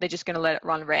COVID, they're just going to let it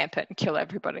run rampant and kill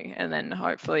everybody. And then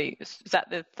hopefully, is that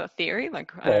the theory?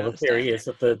 Like, the theory is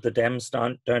that the Dems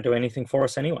don't do anything for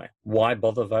us anyway. Why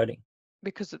bother voting?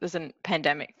 Because there's a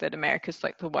pandemic that America's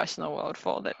like the worst in the world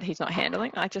for, that he's not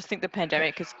handling. I just think the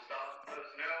pandemic is...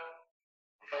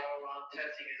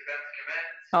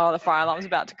 Oh, the fire alarm's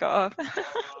about to go off.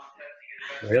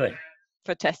 Really?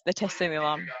 They're testing the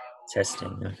alarm.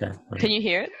 Testing, okay. Can you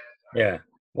hear it? Yeah.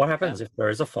 What happens if there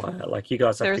is a fire? Like, you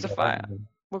guys have there is a fire.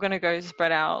 We're going to go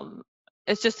spread out.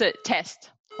 It's just a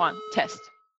test. Test.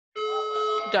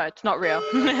 No, it's not real.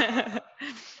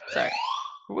 Sorry.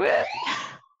 There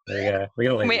you go. We're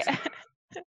going to leave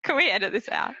Can we edit this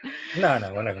out? No,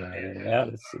 we're not going to edit it out.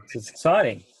 It's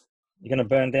exciting. You're going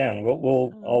to burn down.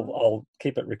 I'll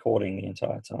keep it recording the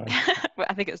entire time.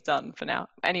 I think it's done for now.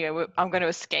 Anyway, I'm going to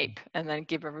escape and then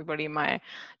give everybody my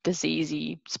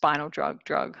diseasey spinal drug.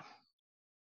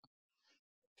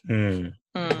 Yeah.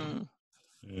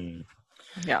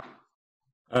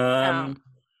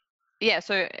 Yeah.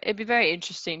 So it'd be very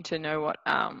interesting to know what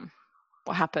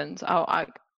happens. I'm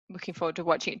looking forward to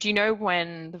watching it. Do you know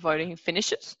when the voting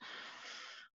finishes?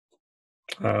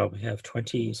 We have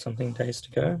 20-something days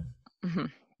to go. Mm-hmm.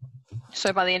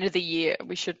 So by the end of the year,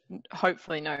 we should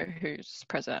hopefully know who's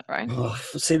president, right? Oh,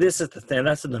 see, this is the thing.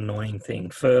 That's an annoying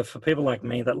thing for people like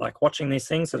me that like watching these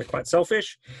things that are quite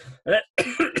selfish.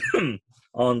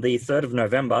 On the 3rd of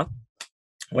November,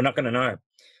 we're not going to know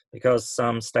because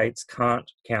some states can't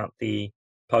count the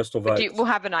postal votes. We'll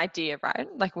have an idea, right?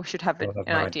 Like we should have an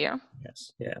idea.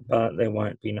 Yes, yeah, but they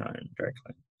won't be known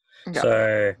directly. Yeah.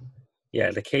 So,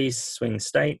 yeah, the key swing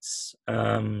states,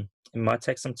 it might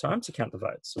take some time to count the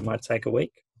votes. It might take a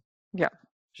week. Yeah.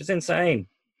 Which is insane.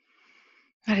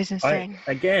 That is insane.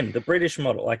 Again, the British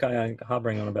model, like I'm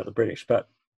harboring on about the British, but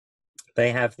they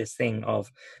have this thing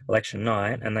of election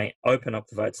night and they open up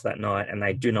the votes that night and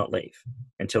they do not leave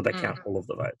until they count all of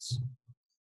the votes.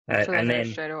 So and then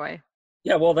straight away.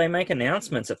 Yeah, well, they make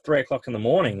announcements at 3:00 in the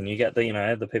morning and you get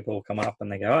the people come up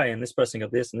and they go, oh, and this person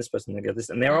got this and this person got this.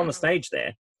 And they're on the stage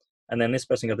there. And then this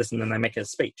person got this and then they make a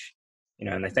speech.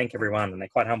 And they thank everyone and they're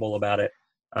quite humble about it.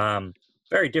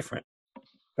 Very different.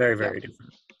 Very, very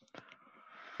different.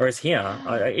 Whereas here,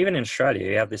 even in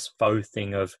Australia, you have this faux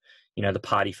thing of, the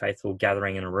party faithful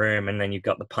gathering in a room and then you've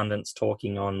got the pundits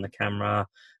talking on the camera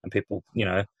and people,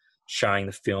 showing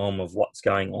the film of what's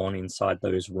going on inside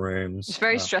those rooms. It's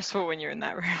very stressful when you're in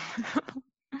that room.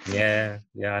 Yeah,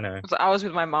 I know. So I was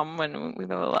with my mum when we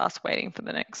were last waiting for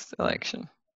the next election.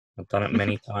 I've done it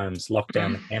many times. Lock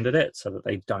down the candidate so that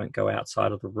they don't go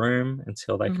outside of the room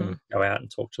until they Mm-hmm. can go out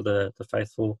and talk to the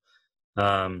faithful.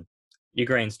 You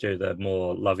Greens do the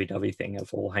more lovey-dovey thing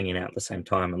of all hanging out at the same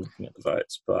time and looking at the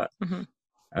votes, but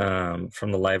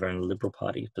from the Labor and the Liberal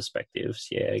Party perspectives,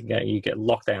 yeah, you get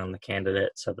locked down the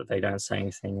candidate so that they don't say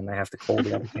anything and they have to call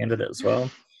the other candidate as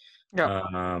well.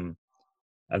 Yeah.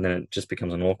 And then it just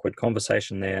becomes an awkward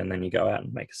conversation there, and then you go out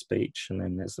and make a speech, and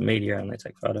then there's the media and they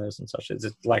take photos and such. It's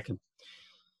like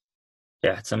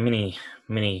it's a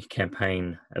mini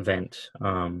campaign event,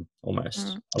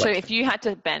 almost. So if you had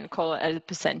to, Ben, call it as a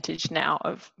percentage now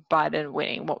of Biden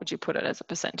winning, what would you put it as a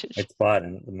percentage? It's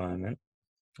Biden at the moment.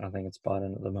 I think it's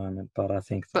Biden at the moment, but I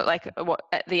think. But like, what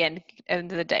at the end of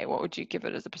the day, what would you give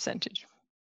it as a percentage?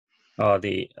 Well,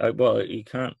 you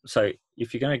can't. So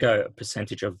if you're going to go a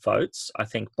percentage of votes, I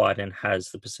think Biden has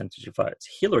the percentage of votes.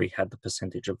 Hillary had the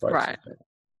percentage of votes. Right.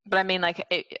 But I mean, like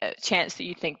a chance that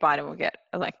you think Biden will get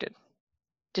elected.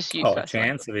 Just you personally. A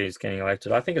chance of he's getting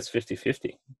elected. I think it's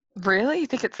 50-50. Really? You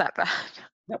think it's that bad?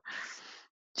 Yep.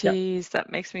 Jeez,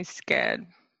 that makes me scared.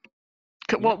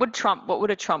 What would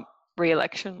a Trump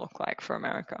re-election look like for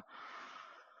America?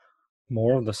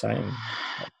 More of the same.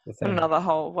 Another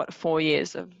whole 4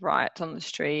 years of riots on the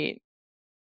street.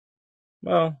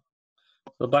 Well,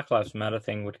 the Black Lives Matter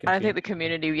thing would continue. I think the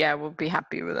community, would be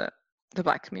happy with it. The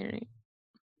black community.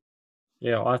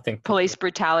 Yeah, I think police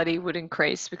brutality would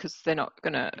increase because they're not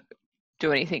going to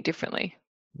do anything differently.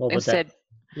 Well, instead,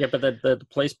 but the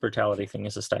police brutality thing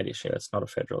is a state issue. It's not a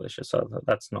federal issue, so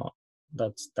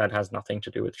that has nothing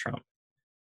to do with Trump.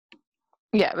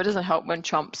 Yeah, but it doesn't help when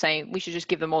Trump's saying we should just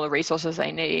give them all the resources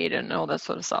they need and all that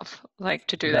sort of stuff, like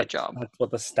to do their job. That's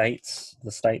what the states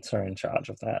are in charge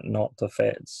of that, not the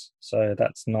feds. So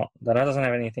that doesn't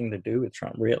have anything to do with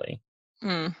Trump, really.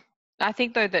 I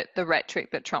think though that the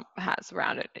rhetoric that Trump has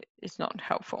around it is not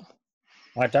helpful.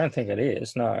 I don't think it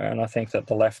is, no, and I think that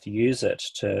the left use it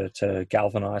to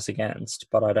galvanize against,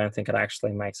 but I don't think it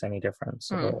actually makes any difference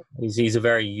at all. He's a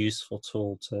very useful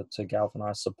tool to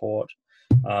galvanize support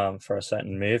for a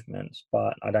certain movement,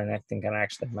 but I don't think it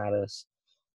actually matters,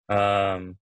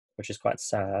 which is quite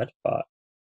sad, but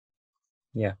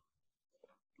yeah.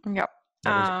 Yep.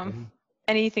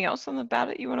 Anything else on the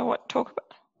ballot you want to talk about?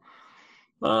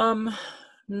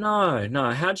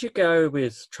 No. How'd you go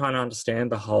with trying to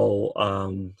understand the whole?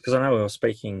 Because I know we were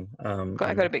speaking. I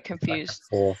got a bit confused.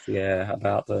 Forth,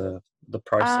 about the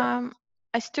process.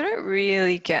 I still don't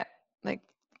really get like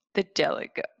the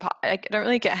delegate part. I don't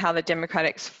really get how the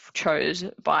Democrats chose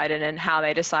Biden and how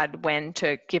they decided when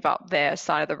to give up their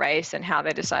side of the race and how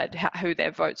they decided who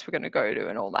their votes were going to go to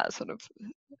and all that sort of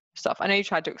stuff. I know you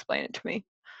tried to explain it to me.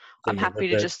 I'm happy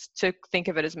to think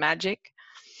of it as magic.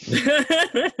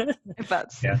 If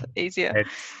that's easier.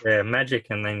 It's magic,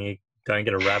 and then you don't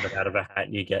get a rabbit out of a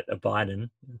hat, you get a Biden.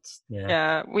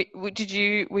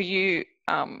 Were you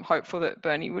hopeful that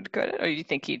Bernie would get it, or do you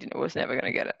think he was never going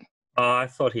to get it? I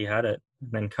thought he had it,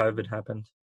 and then COVID happened,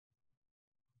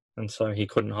 and so he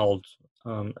couldn't hold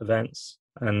events,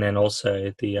 and then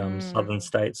also the southern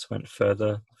states went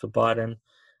further for Biden,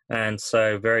 and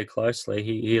so very closely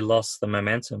he lost the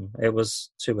momentum. It was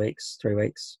 2 weeks, 3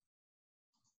 weeks.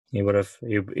 He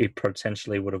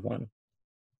potentially would have won.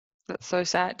 That's so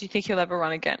sad. Do you think he'll ever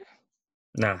run again?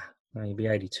 Nah, he'd be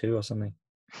 82 or something.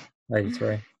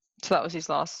 83. So that was his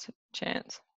last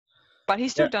chance. But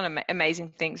he's still done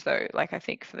amazing things, though, like I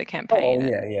think for the campaign.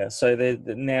 Oh, yeah. So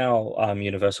now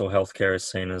universal healthcare is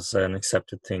seen as an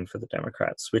accepted thing for the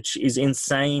Democrats, which is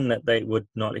insane that they would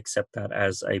not accept that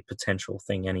as a potential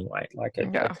thing anyway.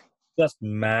 It's just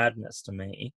madness to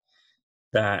me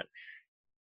that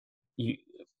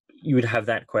you would have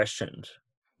that questioned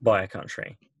by a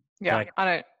country. Yeah,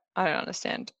 I don't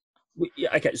understand.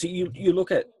 Okay, so you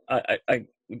look at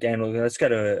again. Let's go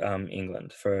to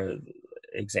England for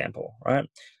example, right?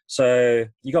 So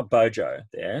you got Bojo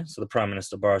there, so the Prime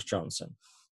Minister Boris Johnson.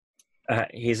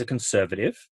 He's a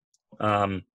conservative.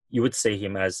 You would see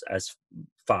him as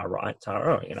far right,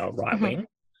 right wing.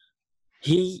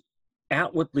 He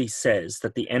outwardly says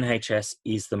that the NHS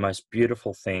is the most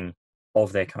beautiful thing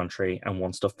of their country and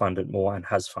wants to fund it more and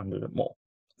has funded it more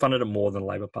than the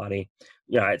Labor Party.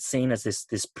 It's seen as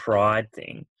this pride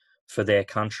thing for their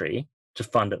country to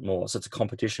fund it more. So it's a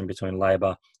competition between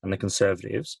Labor and the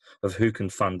Conservatives of who can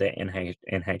fund their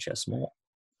NHS more.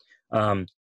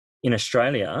 In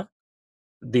Australia,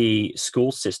 the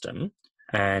school system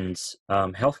and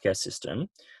healthcare system,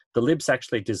 the Libs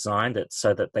actually designed it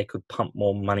so that they could pump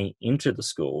more money into the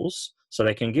schools So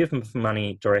they can give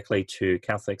money directly to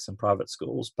Catholics and private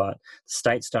schools, but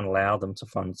states don't allow them to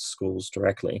fund schools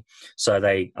directly. So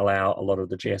they allow a lot of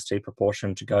the GST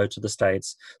proportion to go to the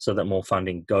states so that more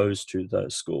funding goes to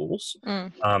those schools.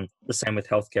 The same with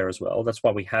healthcare as well. That's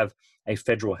why we have a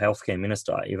federal healthcare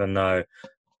minister, even though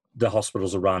the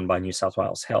hospitals are run by New South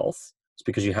Wales Health. It's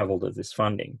because you have all of this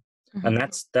funding. And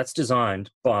that's designed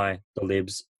by the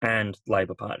Libs and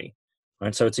Labor Party.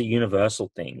 Right? So it's a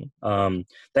universal thing.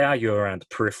 They argue around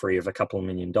the periphery of a couple of $1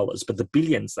 million, but the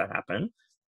billions that happen,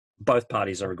 both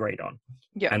parties are agreed on.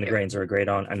 And the Greens are agreed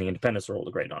on, and the Independents are all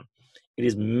agreed on. It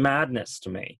is madness to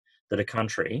me that a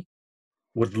country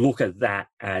would look at that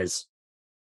as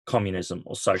communism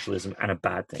or socialism and a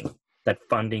bad thing. That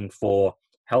funding for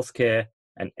healthcare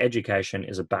and education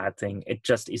is a bad thing. It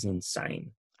just is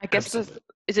insane. I guess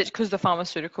is it because the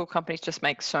pharmaceutical companies just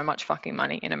make so much fucking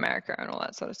money in America and all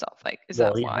that sort of stuff? Like, is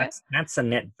that why? That's a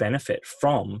net benefit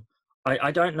from.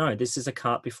 I don't know. This is a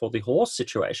cart before the horse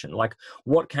situation. Like,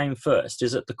 what came first?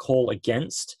 Is it the call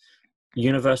against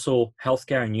universal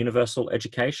healthcare and universal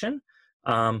education,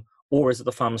 or is it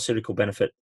the pharmaceutical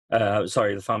benefit?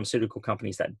 The pharmaceutical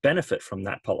companies that benefit from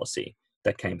that policy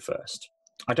that came first.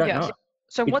 I don't know.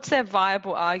 So what's their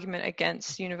viable argument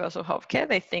against universal healthcare?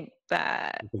 They think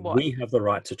that we have the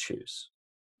right to choose.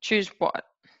 Choose what?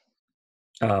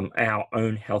 Our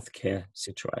own healthcare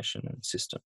situation and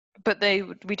system. But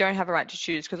we don't have a right to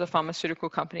choose because the pharmaceutical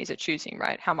companies are choosing,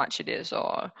 right? How much it is,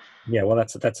 or yeah. Well,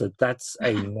 that's a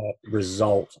net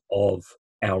result of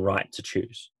our right to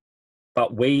choose.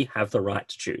 But we have the right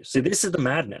to choose. So this is the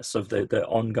madness of the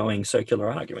ongoing circular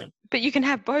argument. But you can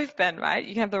have both, Ben, right?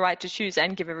 You can have the right to choose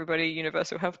and give everybody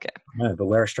universal healthcare. No, but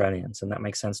we're Australians, and that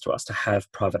makes sense to us to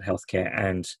have private healthcare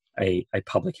and a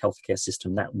public healthcare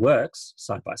system that works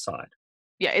side by side.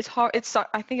 Yeah, it's hard.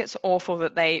 I think it's awful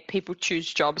that people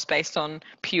choose jobs based on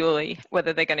purely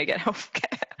whether they're going to get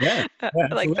healthcare. Yeah,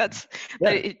 like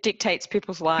it dictates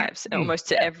people's lives almost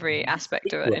to every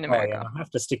aspect of it in America. I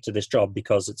have to stick to this job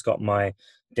because it's got my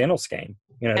dental scheme.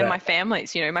 And my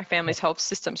family's health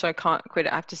system, so I can't quit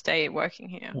it. I have to stay working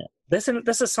here. Yeah. There's a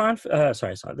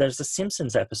there's a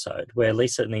Simpsons episode where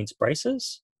Lisa needs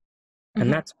braces,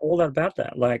 and that's all about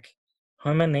that. Like,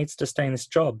 Homer needs to stay in this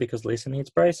job because Lisa needs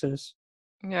braces.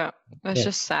 Yeah, that's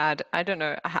just sad. I don't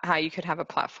know how you could have a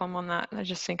platform on that. I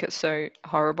just think it's so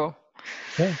horrible.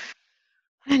 Yeah.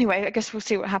 Anyway, I guess we'll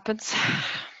see what happens.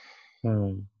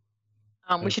 We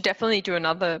should definitely do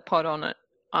another pod on it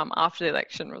after the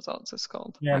election results is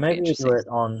called. Yeah, maybe we'll do it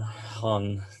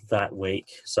on that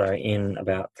week. So in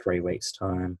about 3 weeks'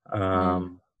 time,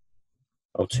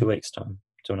 or 2 weeks' time,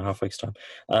 2.5 weeks' time.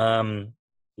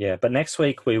 Yeah, but next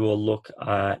week we will look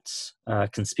at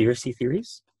conspiracy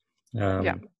theories.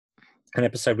 An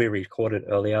episode we recorded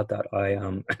earlier that I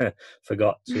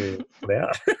forgot to put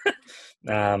out.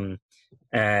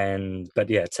 But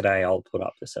today I'll put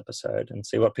up this episode and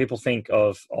see what people think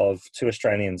of two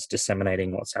Australians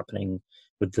disseminating what's happening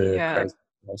with the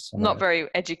craziness. Not very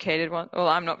educated one. Well,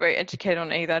 I'm not very educated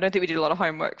on either. I don't think we did a lot of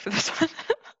homework for this one.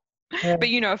 But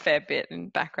you know a fair bit in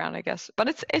background, I guess.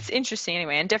 But it's interesting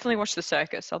anyway, and definitely watch The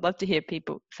Circus. I'd love to hear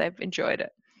people if they've enjoyed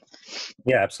it.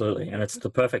 Yeah, absolutely. And it's the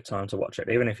perfect time to watch it,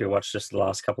 even if you watch just the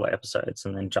last couple of episodes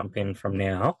and then jump in from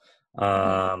now.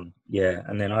 And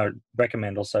then I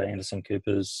recommend also Anderson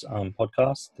Cooper's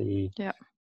podcast, the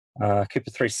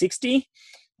Cooper 360.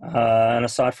 And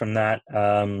aside from that,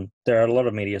 there are a lot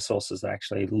of media sources that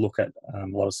actually look at a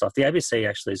lot of stuff. The ABC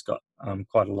actually has got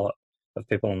quite a lot of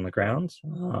people on the ground.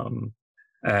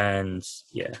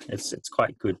 It's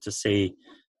quite good to see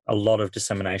a lot of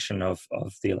dissemination of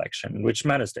the election, which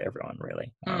matters to everyone,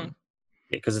 really.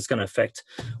 Because it's going to affect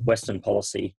Western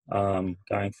policy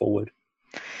going forward.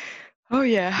 Oh,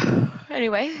 yeah.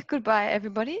 Anyway, goodbye,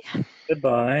 everybody.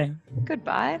 Goodbye.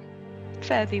 Goodbye.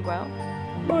 Fare thee well.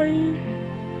 Bye.